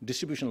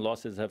distribution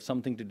losses have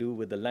something to do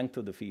with the length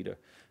of the feeder.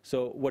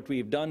 So what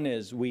we've done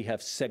is we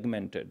have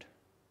segmented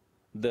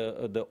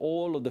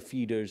all of the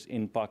feeders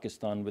in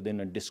Pakistan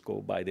within a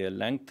disco by their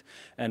length,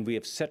 and we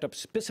have set up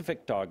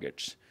specific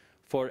targets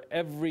for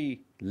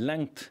every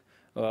length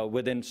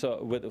within. So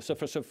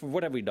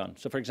what have we done?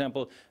 So for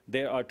example,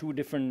 there are 2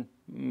 different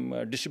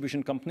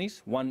distribution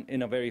companies, one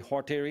in a very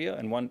hot area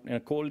and one in a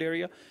cold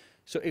area.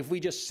 So if we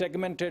just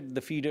segmented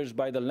the feeders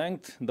by the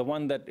length, the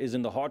one that is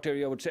in the hot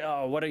area would say,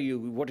 oh, what are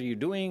you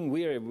doing?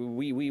 We're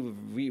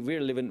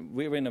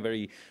in a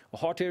very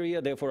hot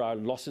area, therefore our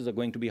losses are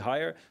going to be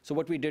higher. So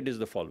what we did is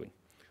the following.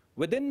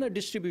 Within the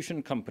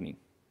distribution company,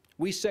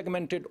 we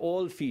segmented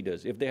all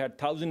feeders. If they had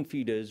 1,000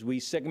 feeders, we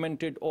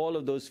segmented all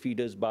of those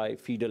feeders by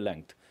feeder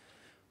length.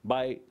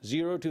 By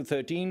 0 to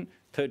 13,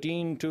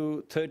 13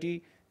 to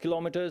 30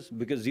 kilometers,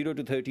 because 0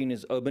 to 13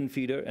 is urban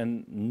feeder,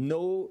 and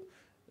no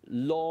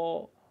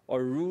law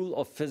or rule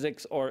of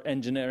physics or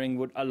engineering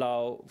would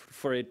allow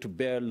for it to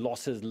bear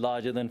losses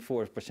larger than 4%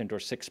 or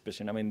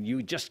 6%. I mean,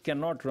 you just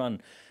cannot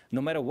run, no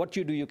matter what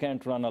you do, you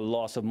can't run a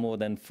loss of more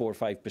than 4 or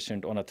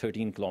 5% on a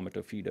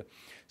 13-kilometer feeder.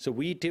 So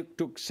we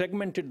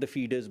segmented the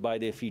feeders by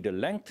their feeder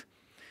length,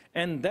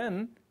 and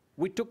then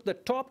we took the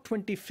top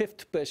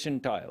 25th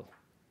percentile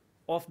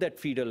of that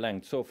feeder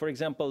length. So for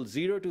example,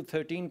 0 to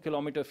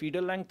 13-kilometer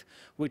feeder length,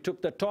 we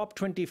took the top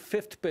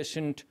 25th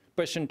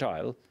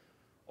percentile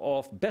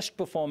of best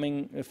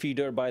performing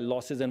feeder by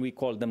losses, and we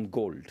called them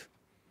gold.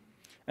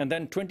 And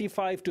then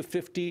 25 to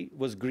 50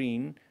 was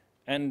green,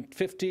 and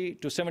 50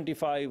 to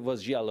 75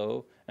 was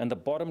yellow, and the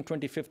bottom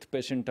 25th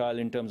percentile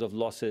in terms of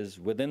losses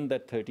within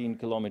that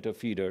 13-kilometer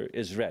feeder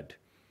is red.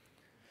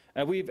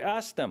 And we've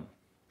asked them,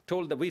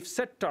 told them, we've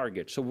set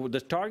targets. So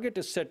the target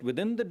is set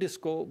within the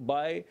disco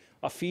by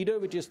a feeder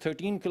which is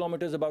 13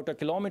 kilometers, about a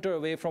kilometer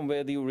away from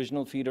where the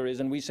original feeder is,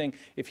 and we're saying,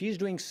 if he's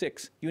doing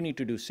 6, you need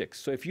to do 6.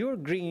 So if you're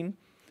green,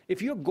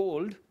 if you're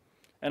gold,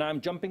 and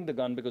I'm jumping the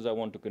gun because I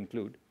want to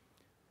conclude,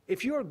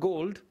 if you're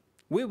gold,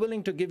 we're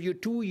willing to give you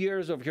 2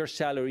 years of your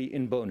salary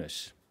in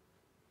bonus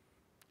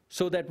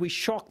so that we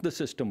shock the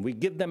system. We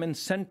give them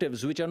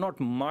incentives which are not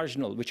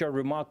marginal, which are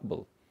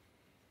remarkable.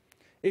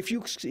 If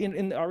you,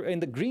 in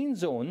the green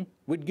zone,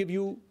 we'd give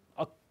you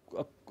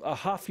a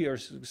half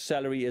year's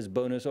salary as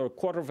bonus or a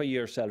quarter of a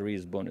year's salary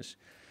as bonus.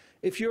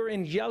 If you're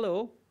in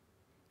yellow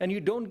and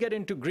you don't get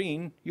into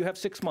green, you have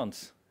 6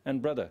 months.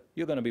 And brother,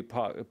 you're going to be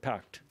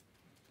packed.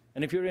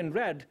 And if you're in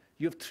red,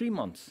 you have 3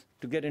 months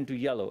to get into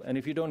yellow. And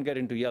if you don't get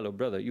into yellow,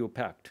 brother, you're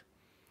packed.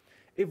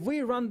 If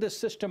we run this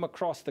system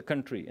across the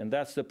country, and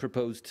that's the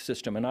proposed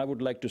system, and I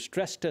would like to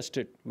stress test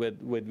it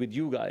with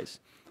you guys,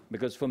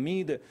 because for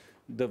me, the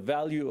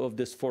value of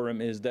this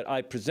forum is that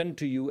I present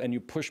to you and you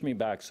push me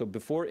back. So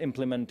before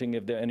implementing,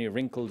 if there are any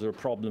wrinkles or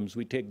problems,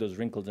 we take those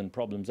wrinkles and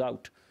problems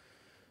out.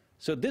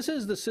 So this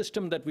is the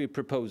system that we're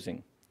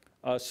proposing.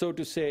 So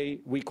to say,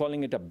 we're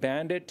calling it a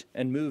band it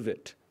and move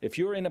it. If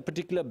you're in a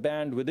particular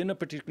band within a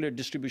particular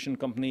distribution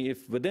company,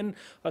 if within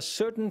a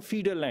certain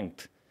feeder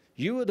length,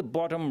 you are the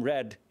bottom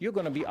red, you're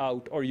going to be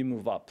out or you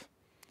move up.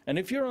 And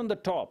if you're on the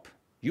top,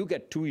 you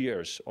get 2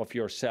 years of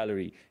your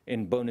salary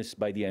in bonus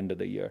by the end of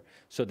the year.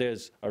 So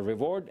there's a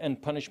reward and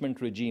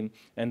punishment regime,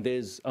 and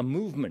there's a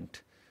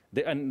movement.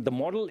 And the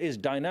model is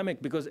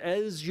dynamic because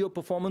as your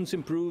performance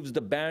improves,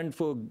 the band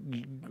for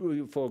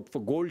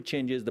gold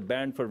changes, the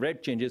band for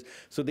red changes.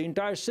 So the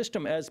entire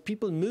system, as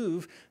people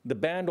move, the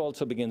band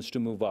also begins to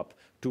move up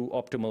to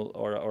optimal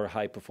or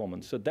high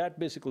performance. So that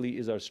basically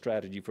is our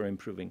strategy for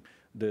improving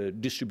the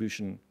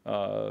distribution,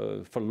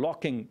 for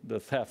locking the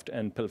theft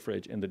and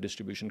pilferage in the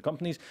distribution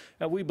companies.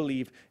 And we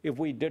believe if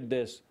we did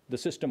this, the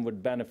system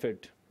would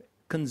benefit,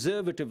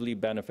 conservatively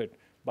benefit,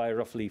 by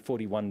roughly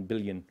 41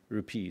 billion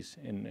rupees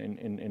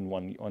in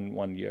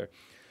one year.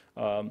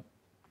 Our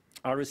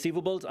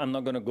receivables, I'm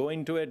not going to go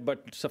into it,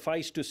 but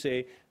suffice to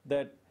say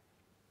that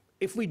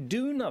if we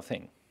do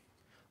nothing,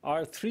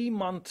 our 3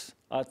 month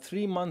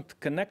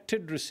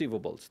connected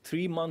receivables,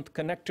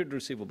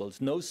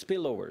 no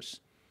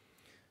spillovers,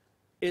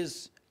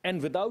 and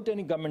without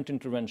any government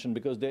intervention,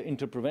 because there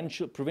are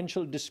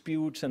provincial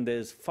disputes, and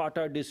there's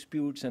FATA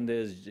disputes, and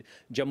there's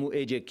Jammu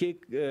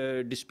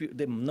AJK dispute,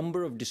 the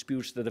number of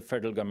disputes that the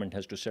federal government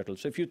has to settle.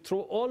 So if you throw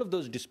all of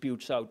those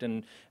disputes out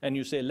and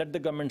you say, let the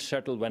government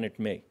settle when it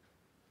may,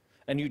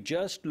 and you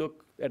just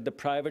look at the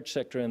private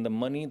sector and the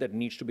money that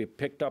needs to be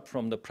picked up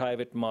from the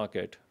private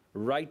market,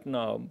 right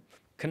now,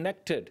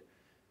 connected,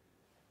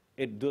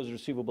 those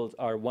receivables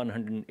are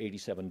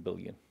 187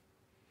 billion.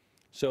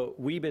 So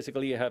we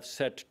basically have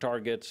set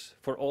targets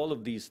for all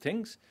of these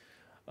things.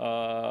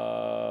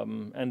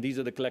 And these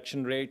are the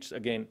collection rates.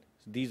 Again,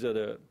 these are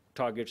the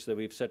targets that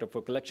we've set up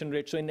for collection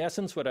rates. So in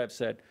essence, what I've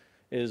said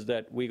is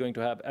that we're going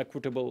to have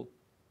equitable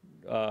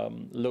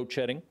load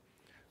shedding.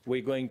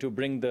 We're going to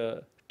bring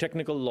the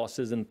technical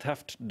losses and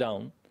theft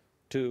down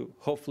to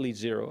hopefully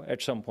 0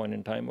 at some point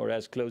in time, or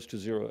as close to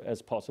 0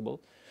 as possible.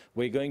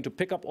 We're going to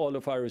pick up all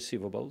of our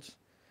receivables,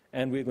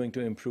 and we're going to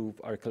improve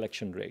our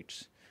collection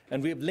rates.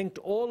 And we've linked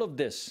all of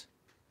this,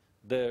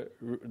 the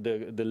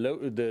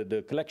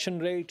collection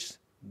rates,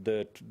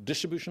 the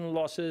distribution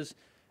losses,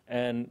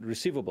 and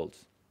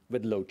receivables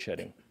with load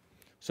shedding.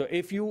 So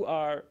if you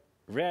are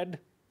red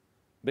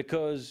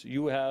because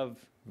you have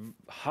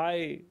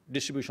high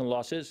distribution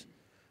losses,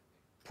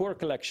 poor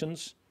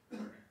collections,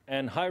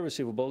 and high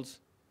receivables,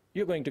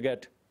 you're going to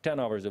get 10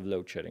 hours of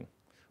load shedding.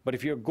 But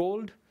if you're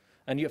gold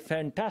and you have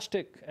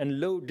fantastic and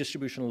low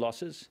distribution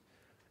losses,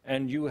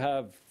 and you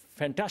have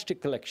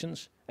fantastic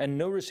collections and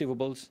no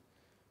receivables,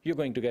 you're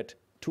going to get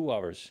 2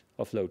 hours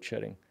of load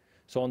shedding.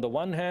 So on the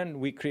one hand,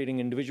 we're creating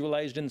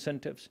individualized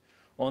incentives.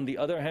 On the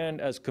other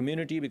hand, as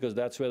community, because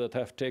that's where the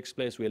theft takes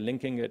place, we're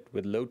linking it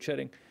with load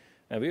shedding.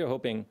 And we are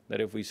hoping that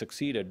if we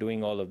succeed at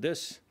doing all of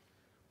this,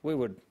 we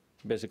would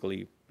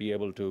basically be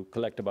able to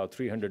collect about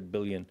 $300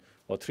 billion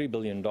or $3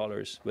 billion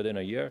within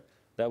a year.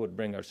 That would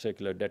bring our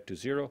circular debt to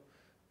zero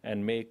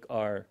and make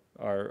our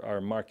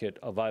market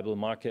a viable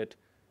market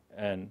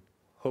and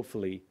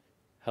hopefully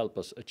help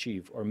us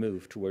achieve or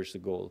move towards the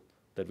goal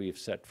that we've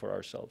set for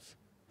ourselves.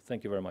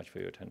 Thank you very much for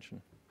your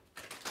attention.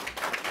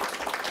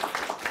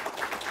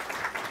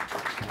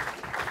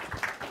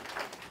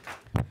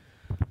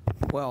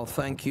 Well,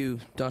 thank you,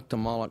 Dr.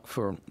 Malik,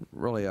 for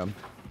really a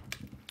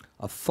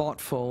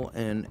thoughtful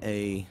and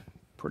a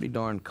pretty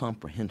darn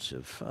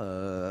comprehensive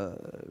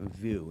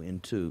view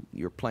into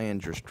your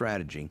plans, your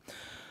strategy.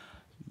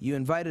 You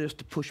invited us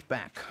to push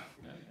back,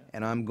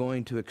 and I'm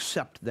going to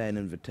accept that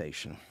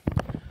invitation.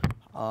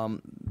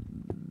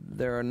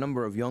 There are a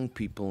number of young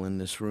people in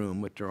this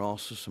room, but there are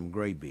also some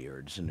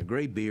graybeards, and the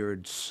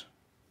graybeards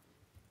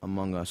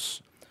among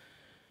us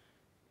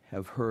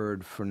have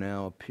heard for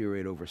now a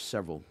period over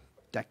several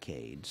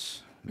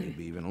decades,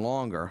 maybe even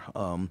longer,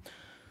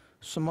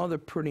 some other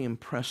pretty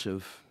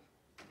impressive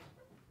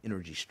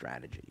energy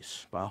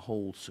strategies by a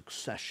whole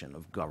succession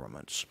of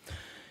governments.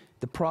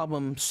 The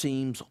problem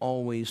seems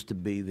always to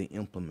be the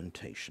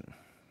implementation.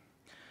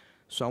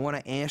 So I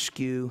want to ask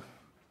you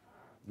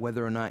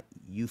whether or not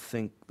you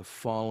think the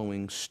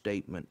following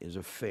statement is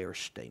a fair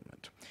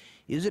statement.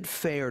 Is it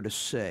fair to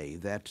say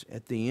that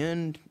at the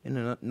end, in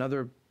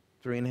another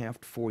 3.5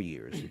 to 4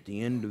 years, at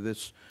the end of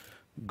this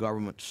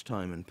government's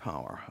time in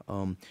power,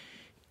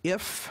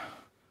 if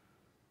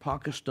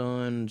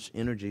Pakistan's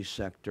energy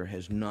sector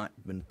has not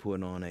been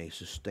put on a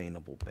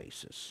sustainable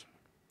basis,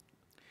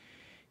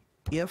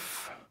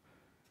 if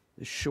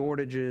the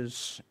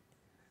shortages,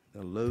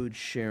 the load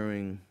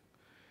sharing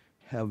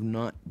have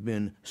not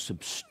been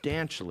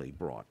substantially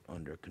brought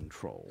under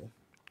control,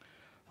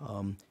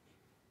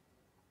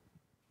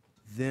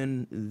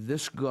 then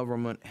this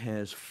government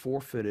has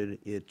forfeited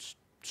its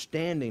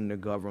standing to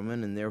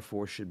government and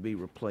therefore should be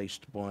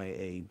replaced by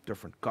a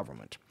different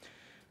government.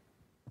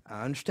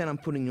 I understand I'm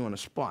putting you on a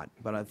spot,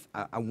 but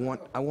I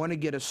want to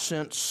get a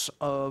sense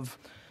of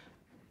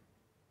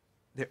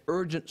the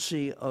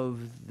urgency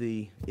of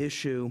the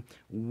issue,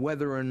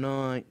 whether or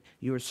not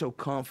you're so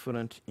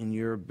confident in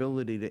your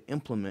ability to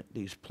implement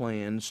these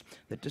plans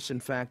that this, in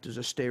fact, is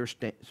a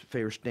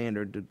fair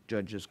standard to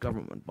judge this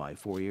government by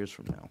 4 years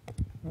from now.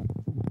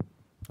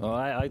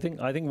 I think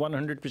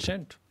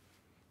 100%.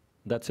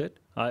 That's it.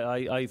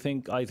 I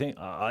think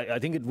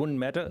it wouldn't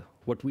matter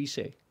what we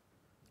say.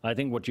 I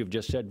think what you've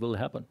just said will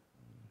happen.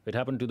 It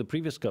happened to the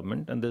previous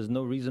government, and there's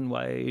no reason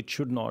why it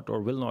should not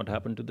or will not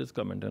happen to this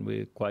government, and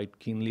we're quite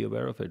keenly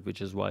aware of it,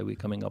 which is why we're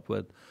coming up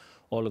with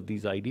all of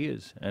these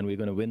ideas. And we're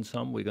going to win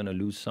some, we're going to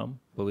lose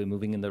some, but we're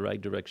moving in the right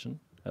direction.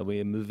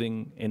 We're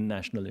moving in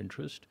national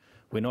interest.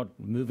 We're not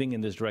moving in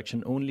this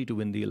direction only to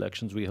win the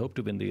elections. We hope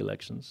to win the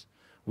elections.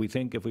 We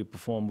think if we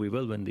perform, we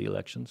will win the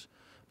elections.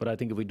 But I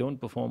think if we don't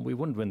perform, we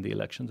wouldn't win the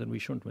elections, and we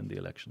shouldn't win the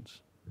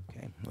elections.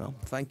 Okay, well,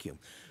 thank you.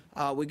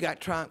 We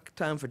got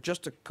time for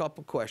just a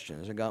couple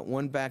questions. I got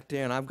one back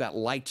there, and I've got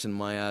lights in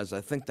my eyes.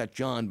 I think that's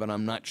John, but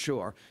I'm not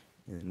sure.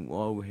 And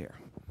over here.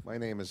 My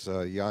name is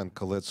Jan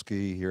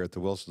Kalitsky here at the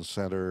Wilson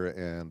Center,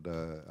 and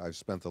I've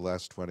spent the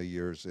last 20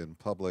 years in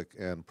public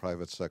and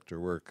private sector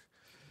work,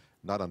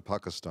 not on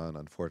Pakistan,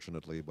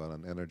 unfortunately, but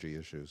on energy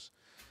issues.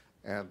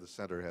 And the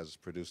center has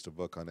produced a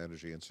book on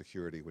energy and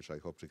security, which I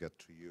hope to get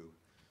to you,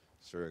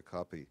 sir, a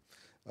copy.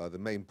 The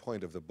main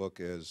point of the book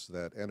is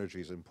that energy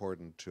is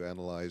important to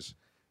analyze,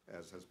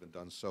 as has been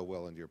done so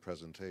well in your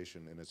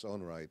presentation, in its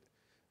own right,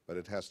 but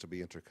it has to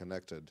be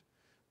interconnected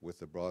with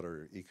the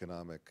broader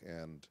economic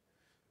and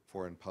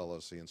foreign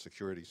policy and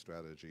security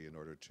strategy in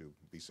order to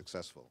be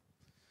successful.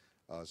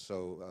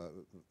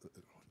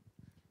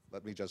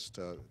 Let me just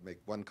make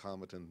one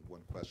comment and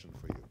one question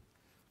for you.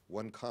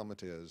 One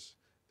comment is,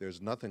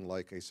 there's nothing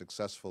like a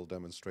successful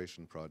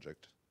demonstration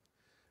project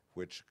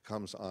which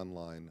comes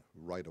online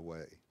right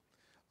away.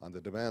 On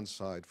the demand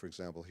side, for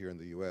example, here in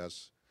the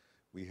US,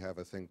 we have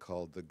a thing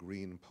called the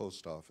Green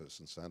Post Office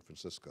in San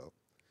Francisco.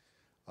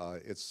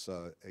 It's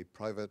a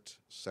private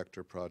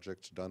sector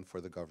project done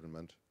for the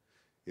government.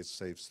 It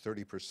saves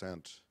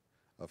 30%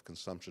 of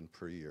consumption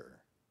per year.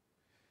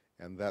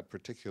 And that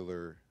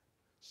particular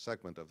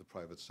segment of the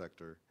private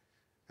sector,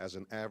 as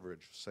an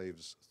average,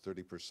 saves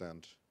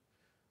 30%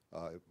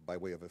 by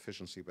way of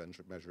efficiency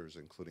measures,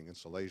 including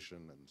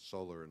insulation and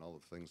solar and all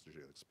the things that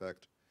you'd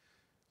expect,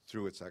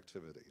 through its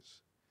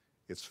activities.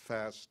 It's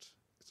fast,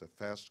 it's a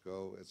fast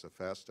go, it's a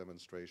fast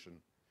demonstration,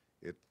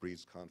 it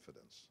breeds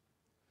confidence.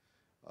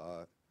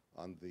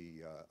 On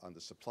the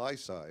supply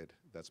side,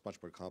 that's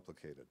much more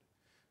complicated.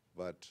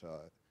 But,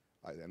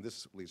 and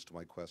this leads to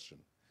my question,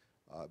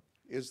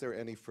 is there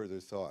any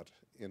further thought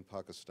in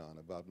Pakistan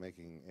about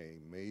making a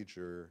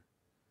major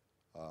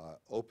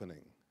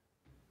opening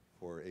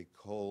for a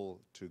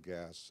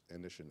coal-to-gas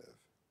initiative?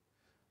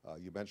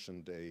 You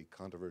mentioned a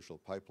controversial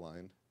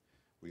pipeline.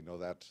 We know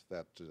that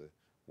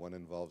one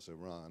involves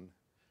Iran.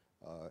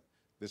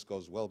 This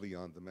goes well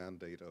beyond the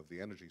mandate of the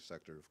energy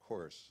sector, of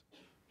course,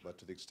 but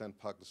to the extent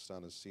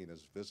Pakistan is seen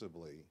as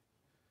visibly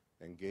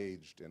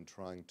engaged in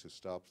trying to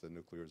stop the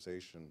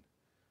nuclearization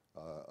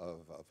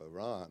of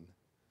Iran,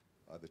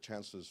 the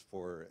chances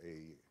for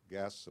a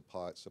gas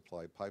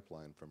supply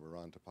pipeline from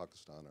Iran to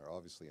Pakistan are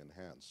obviously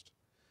enhanced.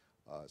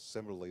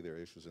 Similarly, there are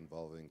issues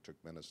involving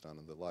Turkmenistan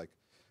and the like.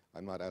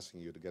 I'm not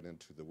asking you to get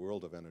into the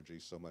world of energy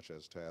so much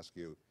as to ask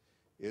you,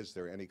 is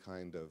there any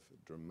kind of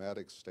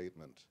dramatic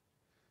statement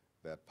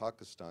that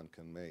Pakistan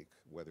can make,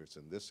 whether it's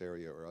in this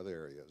area or other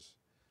areas,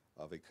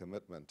 of a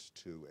commitment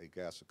to a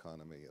gas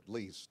economy at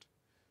least,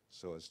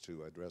 so as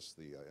to address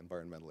the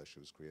environmental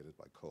issues created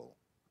by coal?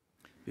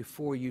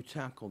 Before you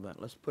tackle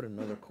that, let's put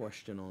another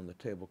question on the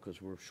table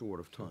because we're short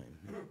of time.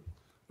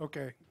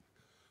 Okay.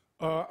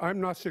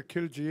 I'm Nasir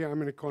Khilji.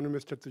 I'm an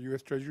economist at the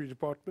U.S. Treasury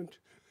Department.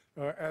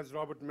 As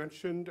Robert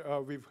mentioned,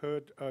 we've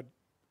heard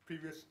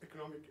previous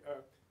economic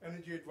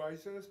energy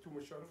advisors to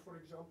Musharraf, for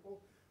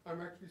example.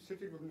 I'm actually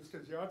sitting with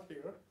Mr. Ziad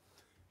here.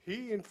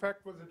 He, in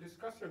fact, was a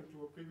discussant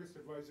to a previous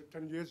advisor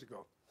 10 years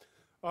ago.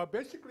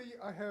 Basically,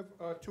 I have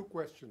two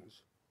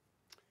questions.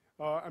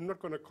 I'm not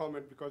going to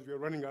comment because we are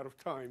running out of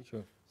time.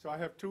 Sure. So I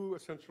have two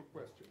essential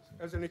questions.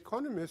 As an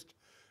economist,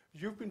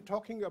 you've been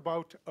talking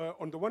about,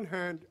 on the one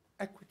hand,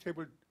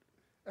 equitable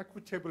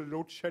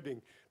load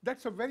shedding.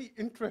 That's a very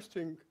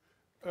interesting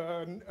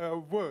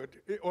word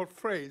or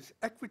phrase,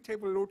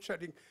 equitable load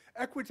shedding.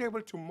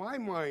 Equitable, to my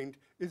mind,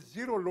 is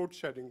zero load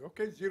shedding,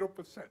 okay,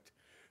 0%.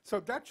 So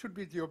that should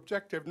be the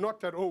objective, not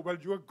that, oh, well,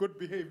 you're good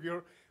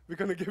behavior, we're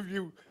going to give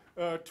you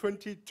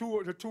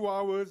 2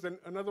 hours, and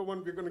another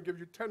one we're going to give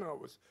you 10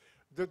 hours.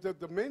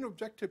 The main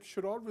objective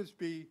should always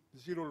be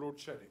zero load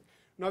shedding.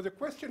 Now, the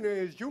question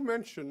is, you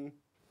mentioned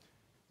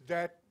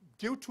that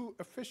due to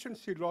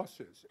efficiency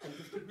losses and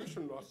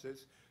distribution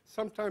losses,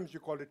 sometimes you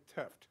call it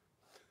theft.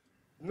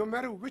 No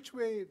matter which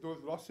way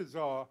those losses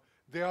are,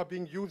 they are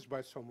being used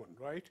by someone,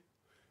 right?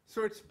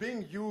 So it's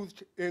being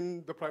used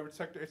in the private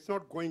sector. It's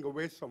not going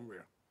away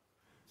somewhere.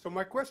 So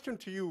my question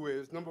to you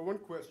is, number one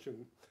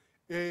question,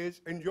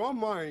 is in your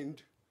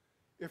mind,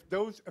 if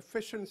those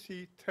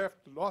efficiency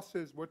theft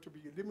losses were to be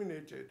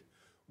eliminated,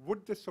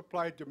 would the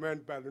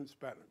supply-demand balance?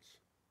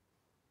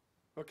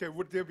 Okay,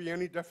 would there be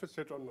any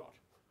deficit or not?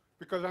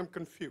 Because I'm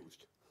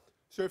confused.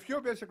 So if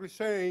you're basically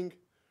saying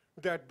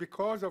that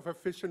because of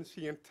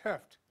efficiency and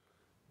theft,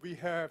 we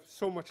have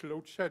so much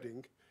load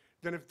shedding,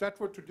 then if that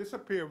were to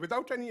disappear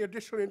without any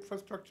additional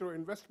infrastructure or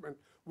investment,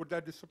 would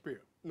that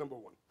disappear? Number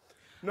one.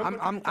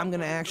 I'm going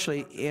to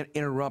actually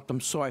interrupt.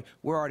 I'm sorry.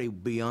 We're already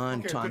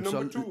beyond Okay, time. the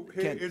number so two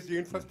here is the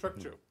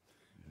infrastructure.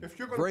 If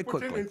you're going Very to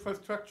put in quickly.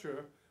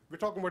 infrastructure, we're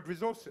talking about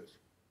resources.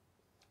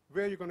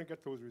 Where are you going to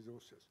get those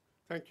resources?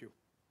 Thank you.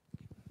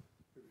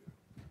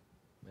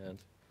 And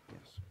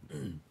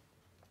Yes.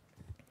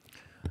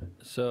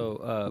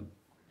 so,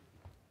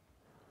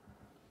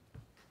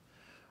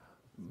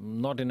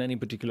 not in any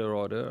particular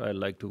order, I'd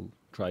like to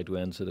try to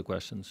answer the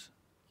questions.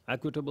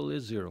 Equitable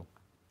is zero.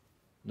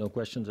 No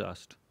questions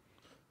asked.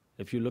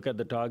 If you look at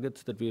the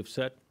targets that we have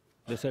set,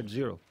 they set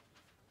zero.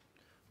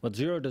 But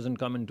zero doesn't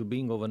come into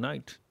being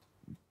overnight.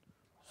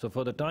 So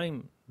for the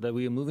time that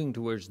we are moving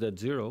towards that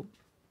zero,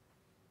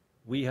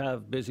 we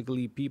have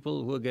basically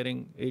people who are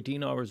getting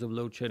 18 hours of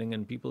load shedding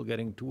and people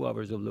getting 2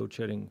 hours of load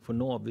shedding for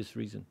no obvious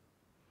reason.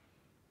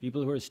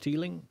 People who are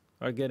stealing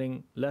are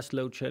getting less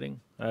load shedding.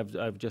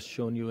 I've just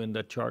shown you in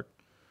that chart.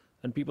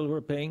 And people who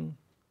are paying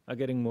are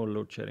getting more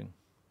load shedding.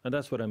 And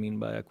that's what I mean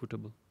by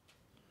equitable.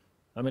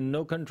 I mean,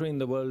 no country in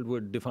the world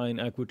would define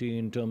equity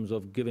in terms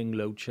of giving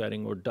load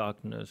shedding or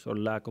darkness or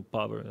lack of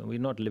power. We're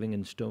not living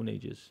in stone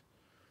ages.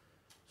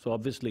 So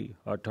obviously,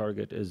 our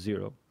target is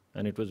zero.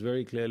 And it was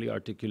very clearly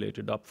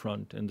articulated up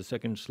front in the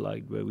second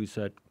slide where we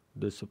said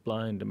the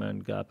supply and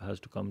demand gap has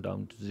to come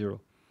down to zero.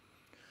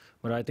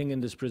 But I think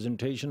in this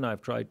presentation,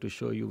 I've tried to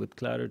show you with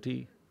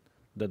clarity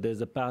that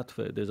there's a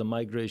pathway, there's a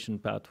migration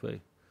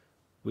pathway.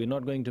 We're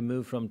not going to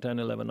move from 10,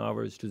 11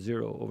 hours to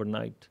zero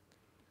overnight.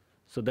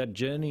 So that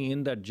journey,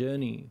 in that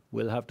journey,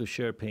 we'll have to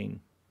share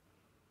pain.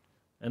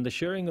 And the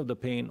sharing of the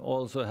pain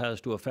also has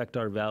to affect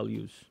our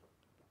values,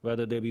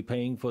 whether they be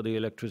paying for the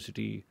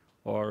electricity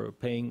or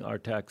paying our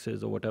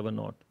taxes or whatever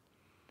not.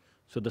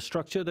 So the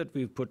structure that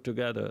we've put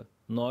together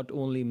not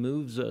only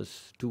moves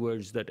us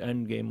towards that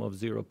end game of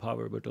zero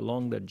power, but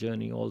along that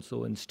journey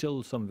also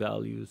instills some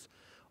values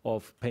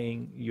of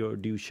paying your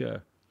due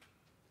share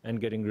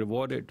and getting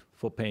rewarded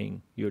for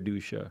paying your due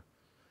share.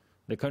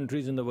 The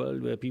countries in the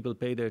world where people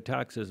pay their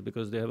taxes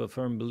because they have a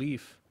firm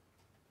belief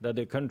that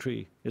their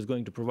country is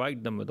going to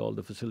provide them with all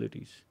the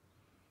facilities.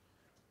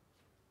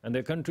 And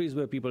there are countries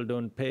where people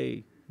don't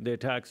pay their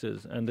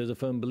taxes, and there's a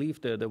firm belief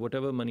there that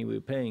whatever money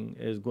we're paying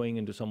is going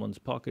into someone's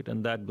pocket,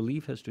 and that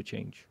belief has to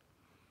change.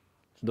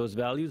 So those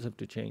values have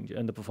to change,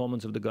 and the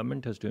performance of the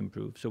government has to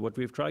improve. So what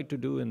we've tried to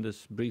do in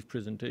this brief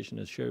presentation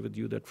is share with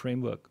you that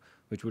framework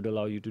which would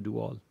allow you to do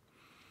all.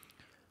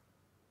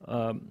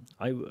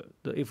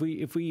 If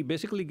we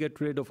basically get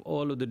rid of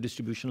all of the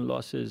distribution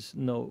losses,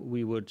 no,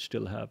 we would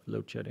still have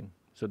load shedding.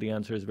 So the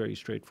answer is very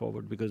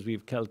straightforward because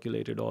we've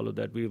calculated all of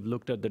that. We've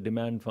looked at the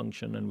demand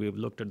function and we've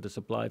looked at the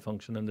supply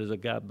function, and there's a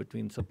gap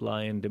between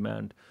supply and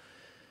demand.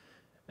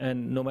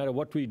 And no matter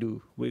what we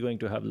do, we're going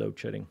to have load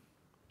shedding.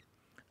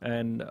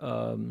 And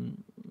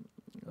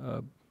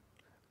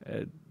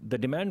the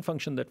demand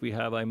function that we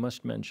have, I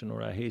must mention,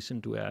 or I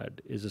hasten to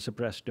add, is a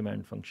suppressed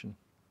demand function.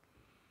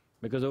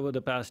 Because over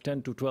the past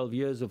 10 to 12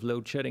 years of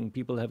load shedding,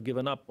 people have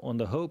given up on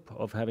the hope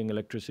of having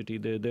electricity.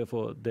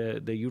 Therefore, their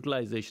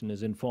utilization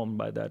is informed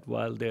by that,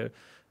 while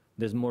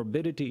there's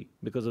morbidity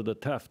because of the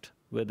theft,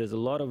 where there's a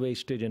lot of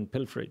wastage and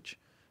pilferage.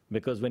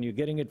 Because when you're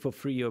getting it for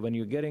free, or when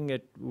you're getting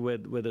it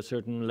with a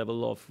certain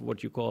level of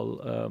what you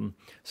call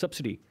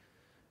subsidy,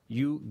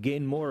 you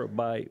gain more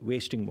by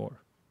wasting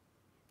more.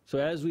 So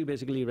as we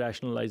basically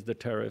rationalize the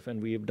tariff,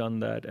 and we have done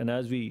that, and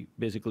as we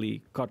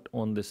basically cut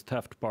on this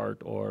theft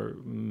part or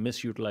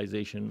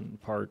misutilization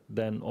part,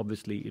 then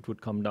obviously it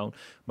would come down.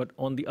 But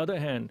on the other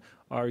hand,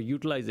 our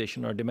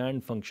utilization, our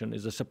demand function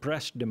is a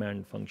suppressed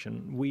demand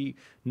function.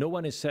 No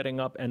one is setting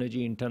up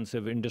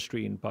energy-intensive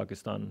industry in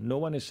Pakistan. No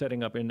one is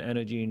setting up in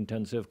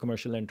energy-intensive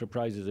commercial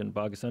enterprises in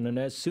Pakistan. And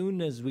as soon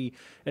as we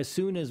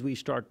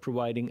start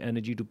providing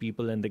energy to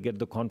people and they get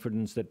the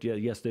confidence that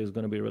yes, there's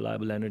going to be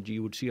reliable energy,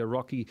 you would see a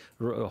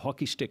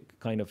hockey stick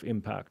kind of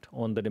impact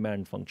on the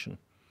demand function.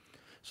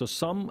 So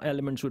some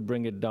elements would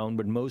bring it down,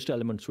 but most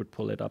elements would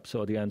pull it up.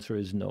 So the answer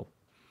is no.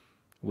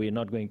 We're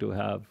not going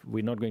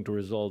to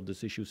resolve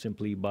this issue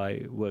simply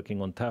by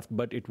working on theft,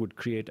 but it would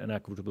create an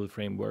equitable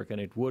framework,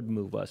 and it would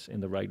move us in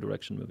the right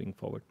direction moving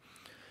forward.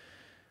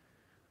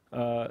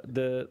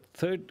 The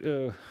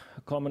third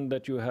comment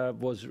that you have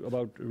was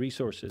about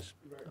resources.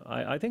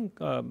 Right. I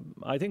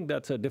think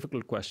that's a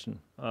difficult question.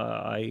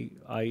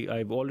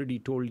 I've already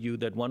told you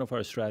that one of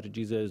our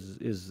strategies is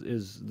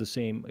the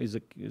same,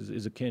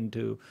 is akin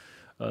to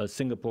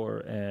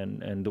Singapore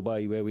and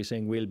Dubai, where we're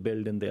saying we'll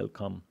build and they'll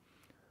come.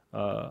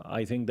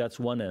 I think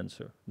that's one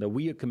answer, that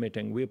we're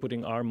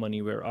putting our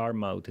money where our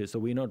mouth is, so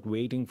we're not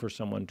waiting for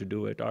someone to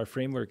do it. Our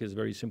framework is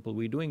very simple.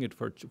 We're doing it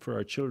for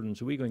our children,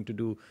 so we're going to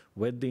do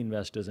with the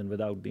investors and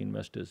without the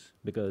investors,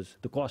 because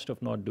the cost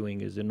of not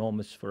doing is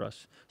enormous for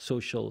us.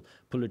 Social,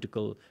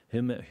 political,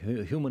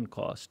 human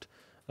cost,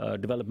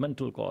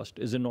 developmental cost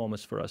is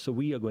enormous for us, so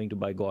we are going to,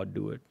 by God,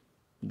 do it.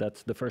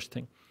 That's the first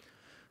thing.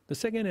 The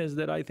second is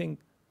that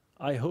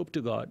I hope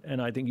to God, and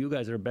I think you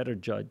guys are a better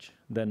judge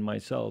than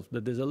myself,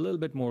 that there's a little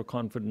bit more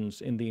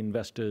confidence in the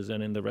investors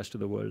and in the rest of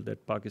the world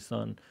that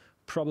Pakistan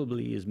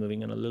probably is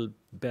moving in a little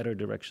better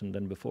direction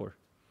than before.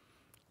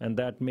 And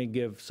that may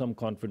give some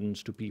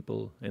confidence to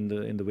people in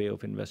the way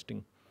of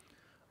investing.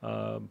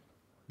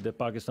 That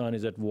Pakistan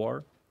is at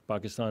war.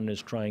 Pakistan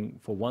is trying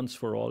for once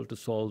for all to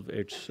solve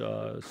its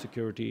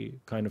security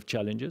kind of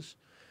challenges.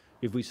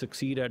 If we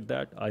succeed at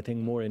that, I think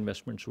more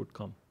investments would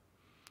come.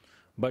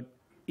 But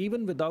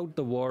even without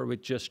the war,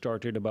 which just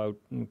started about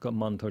a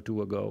month or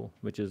two ago,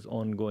 which is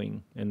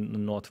ongoing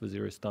in North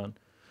Waziristan,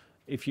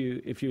 if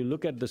you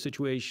look at the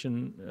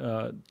situation,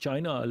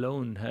 China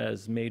alone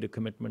has made a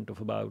commitment of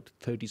about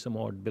 30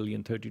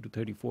 to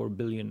 34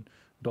 billion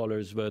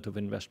dollars worth of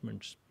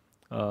investments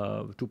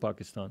to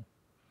Pakistan.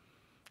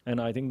 And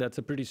I think that's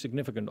a pretty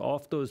significant.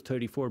 Of those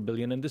 34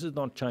 billion, and this is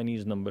not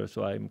Chinese number,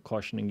 so I'm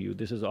cautioning you,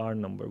 this is our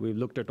number. We've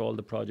looked at all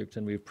the projects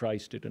and we've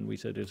priced it, and we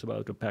said it's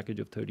about a package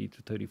of 30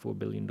 to 34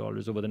 billion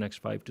dollars over the next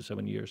 5 to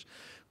 7 years.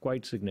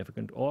 Quite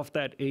significant. Of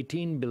that,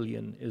 18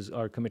 billion is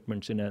our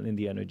commitments in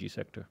the energy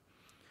sector.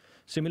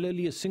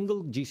 Similarly, a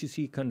single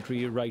GCC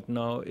country right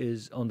now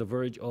is on the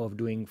verge of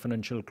doing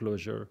financial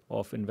closure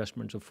of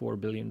investments of $4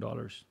 billion.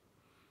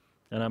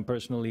 And I'm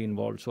personally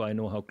involved, so I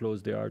know how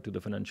close they are to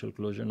the financial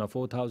closure. Now,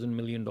 $4,000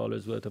 million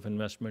worth of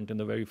investment in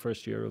the very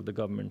first year of the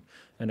government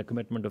and a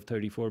commitment of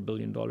 $34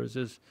 billion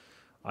is,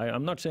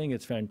 I'm not saying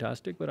it's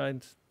fantastic, but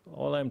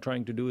all I'm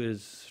trying to do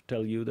is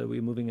tell you that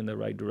we're moving in the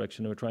right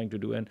direction. We're trying to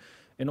do, and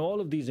in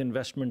all of these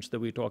investments that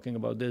we're talking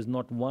about, there's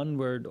not one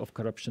word of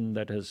corruption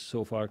that has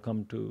so far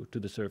come to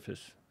the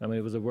surface. I mean,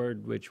 it was a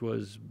word which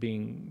was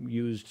being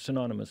used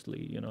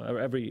synonymously. You know,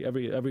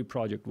 every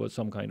project was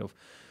some kind of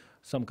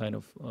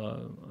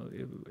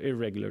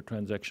irregular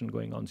transaction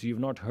going on. So you've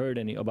not heard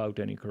about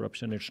any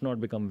corruption. It's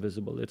not become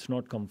visible. It's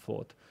not come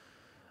forth.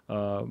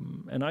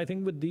 And I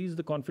think with these,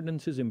 the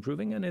confidence is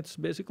improving, and it's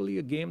basically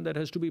a game that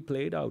has to be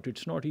played out.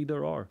 It's not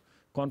either or.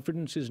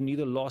 Confidence is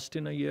neither lost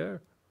in a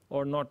year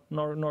or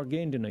nor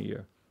gained in a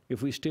year.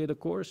 If we stay the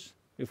course,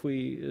 if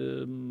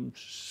we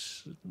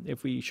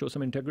show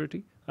some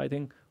integrity, I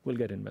think we'll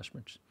get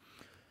investments.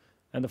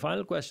 And the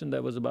final question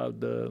that was about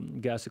the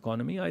gas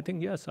economy, I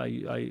think, yes,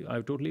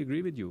 I totally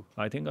agree with you.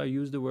 I think I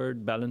used the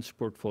word balanced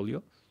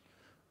portfolio.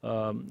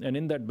 And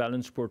in that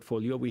balanced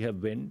portfolio, we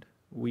have wind,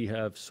 we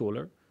have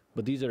solar,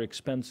 but these are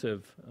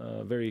expensive,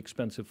 very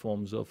expensive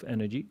forms of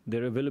energy.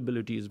 Their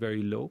availability is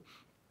very low.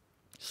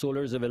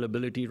 Solar's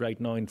availability right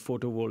now in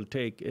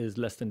photovoltaic is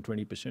less than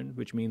 20%,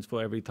 which means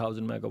for every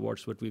 1,000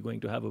 megawatts, what we're going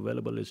to have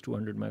available is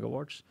 200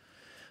 megawatts.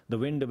 The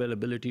wind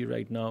availability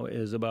right now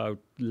is about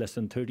less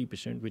than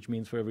 30%, which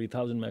means for every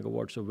 1,000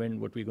 megawatts of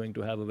wind, what we're going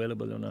to have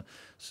available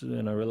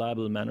in a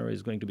reliable manner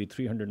is going to be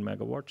 300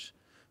 megawatts.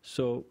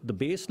 So the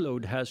base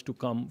load has to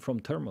come from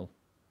thermal.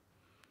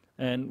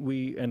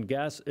 And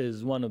gas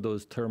is one of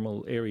those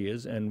thermal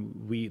areas, and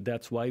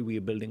that's why we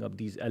are building up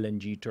these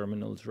LNG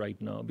terminals right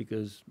now,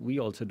 because we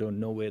also don't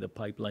know where the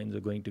pipelines are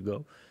going to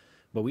go.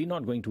 But we're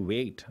not going to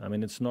wait. I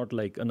mean, it's not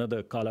like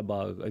another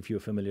Kalabag, if you're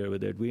familiar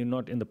with it. We're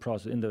not in the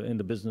process, in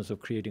the business of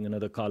creating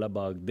another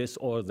Kalabag, this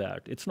or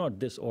that. It's not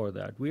this or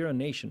that. We're a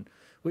nation.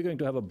 We're going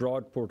to have a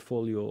broad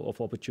portfolio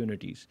of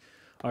opportunities.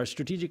 Our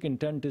strategic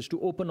intent is to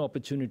open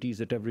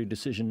opportunities at every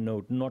decision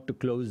node, not to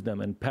close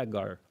them and peg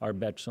our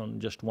bets on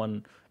just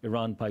one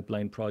Iran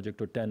pipeline project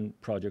or 10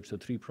 projects or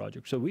 3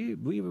 projects. So we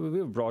have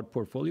a broad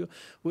portfolio.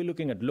 We're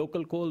looking at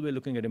local coal. We're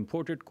looking at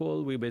imported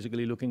coal. We're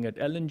basically looking at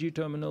LNG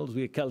terminals.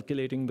 We're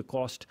calculating the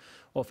cost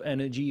of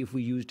energy if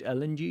we used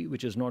LNG,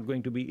 which is not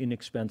going to be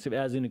inexpensive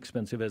as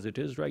it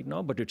is right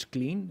now, but it's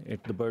clean.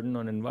 The burden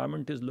on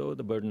environment is low.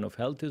 The burden of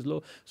health is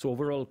low. So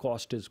overall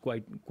cost is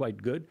quite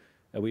good.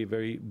 We're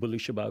very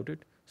bullish about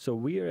it. So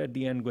we are at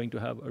the end going to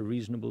have a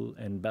reasonable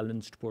and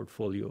balanced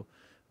portfolio,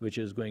 which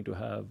is going to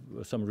have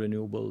some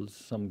renewables,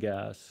 some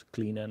gas,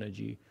 clean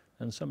energy,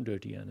 and some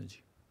dirty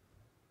energy.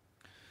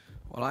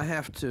 Well, I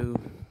have to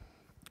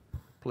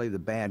play the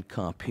bad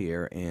cop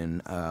here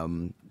and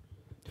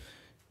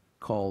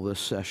call this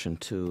session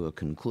to a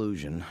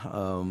conclusion,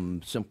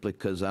 simply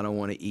because I don't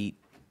want to eat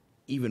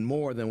even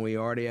more than we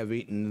already have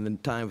eaten in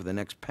time for the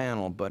next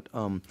panel. But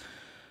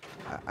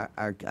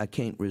I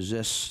can't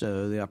resist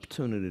the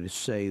opportunity to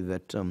say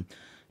that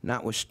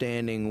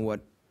notwithstanding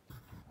what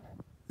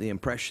the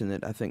impression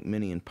that I think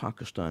many in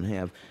Pakistan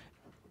have,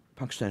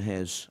 Pakistan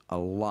has a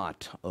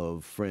lot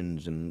of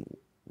friends and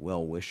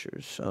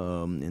well-wishers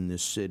in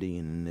this city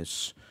and in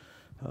this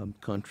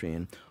country.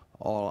 And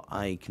all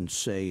I can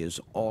say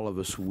is all of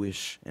us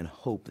wish and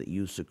hope that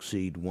you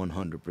succeed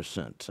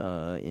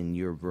 100% in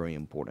your very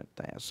important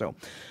task. So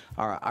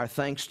our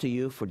thanks to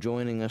you for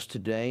joining us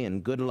today,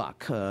 and good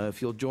luck.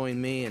 If you'll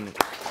join me in...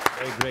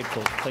 Very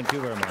grateful. Thank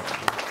you very much.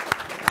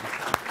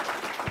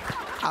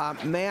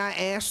 May I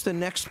ask the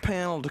next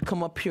panel to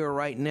come up here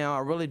right now? I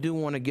really do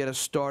want to get us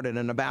started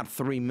in about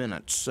 3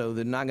 minutes, so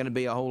there's not going to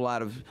be a whole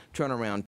lot of turnaround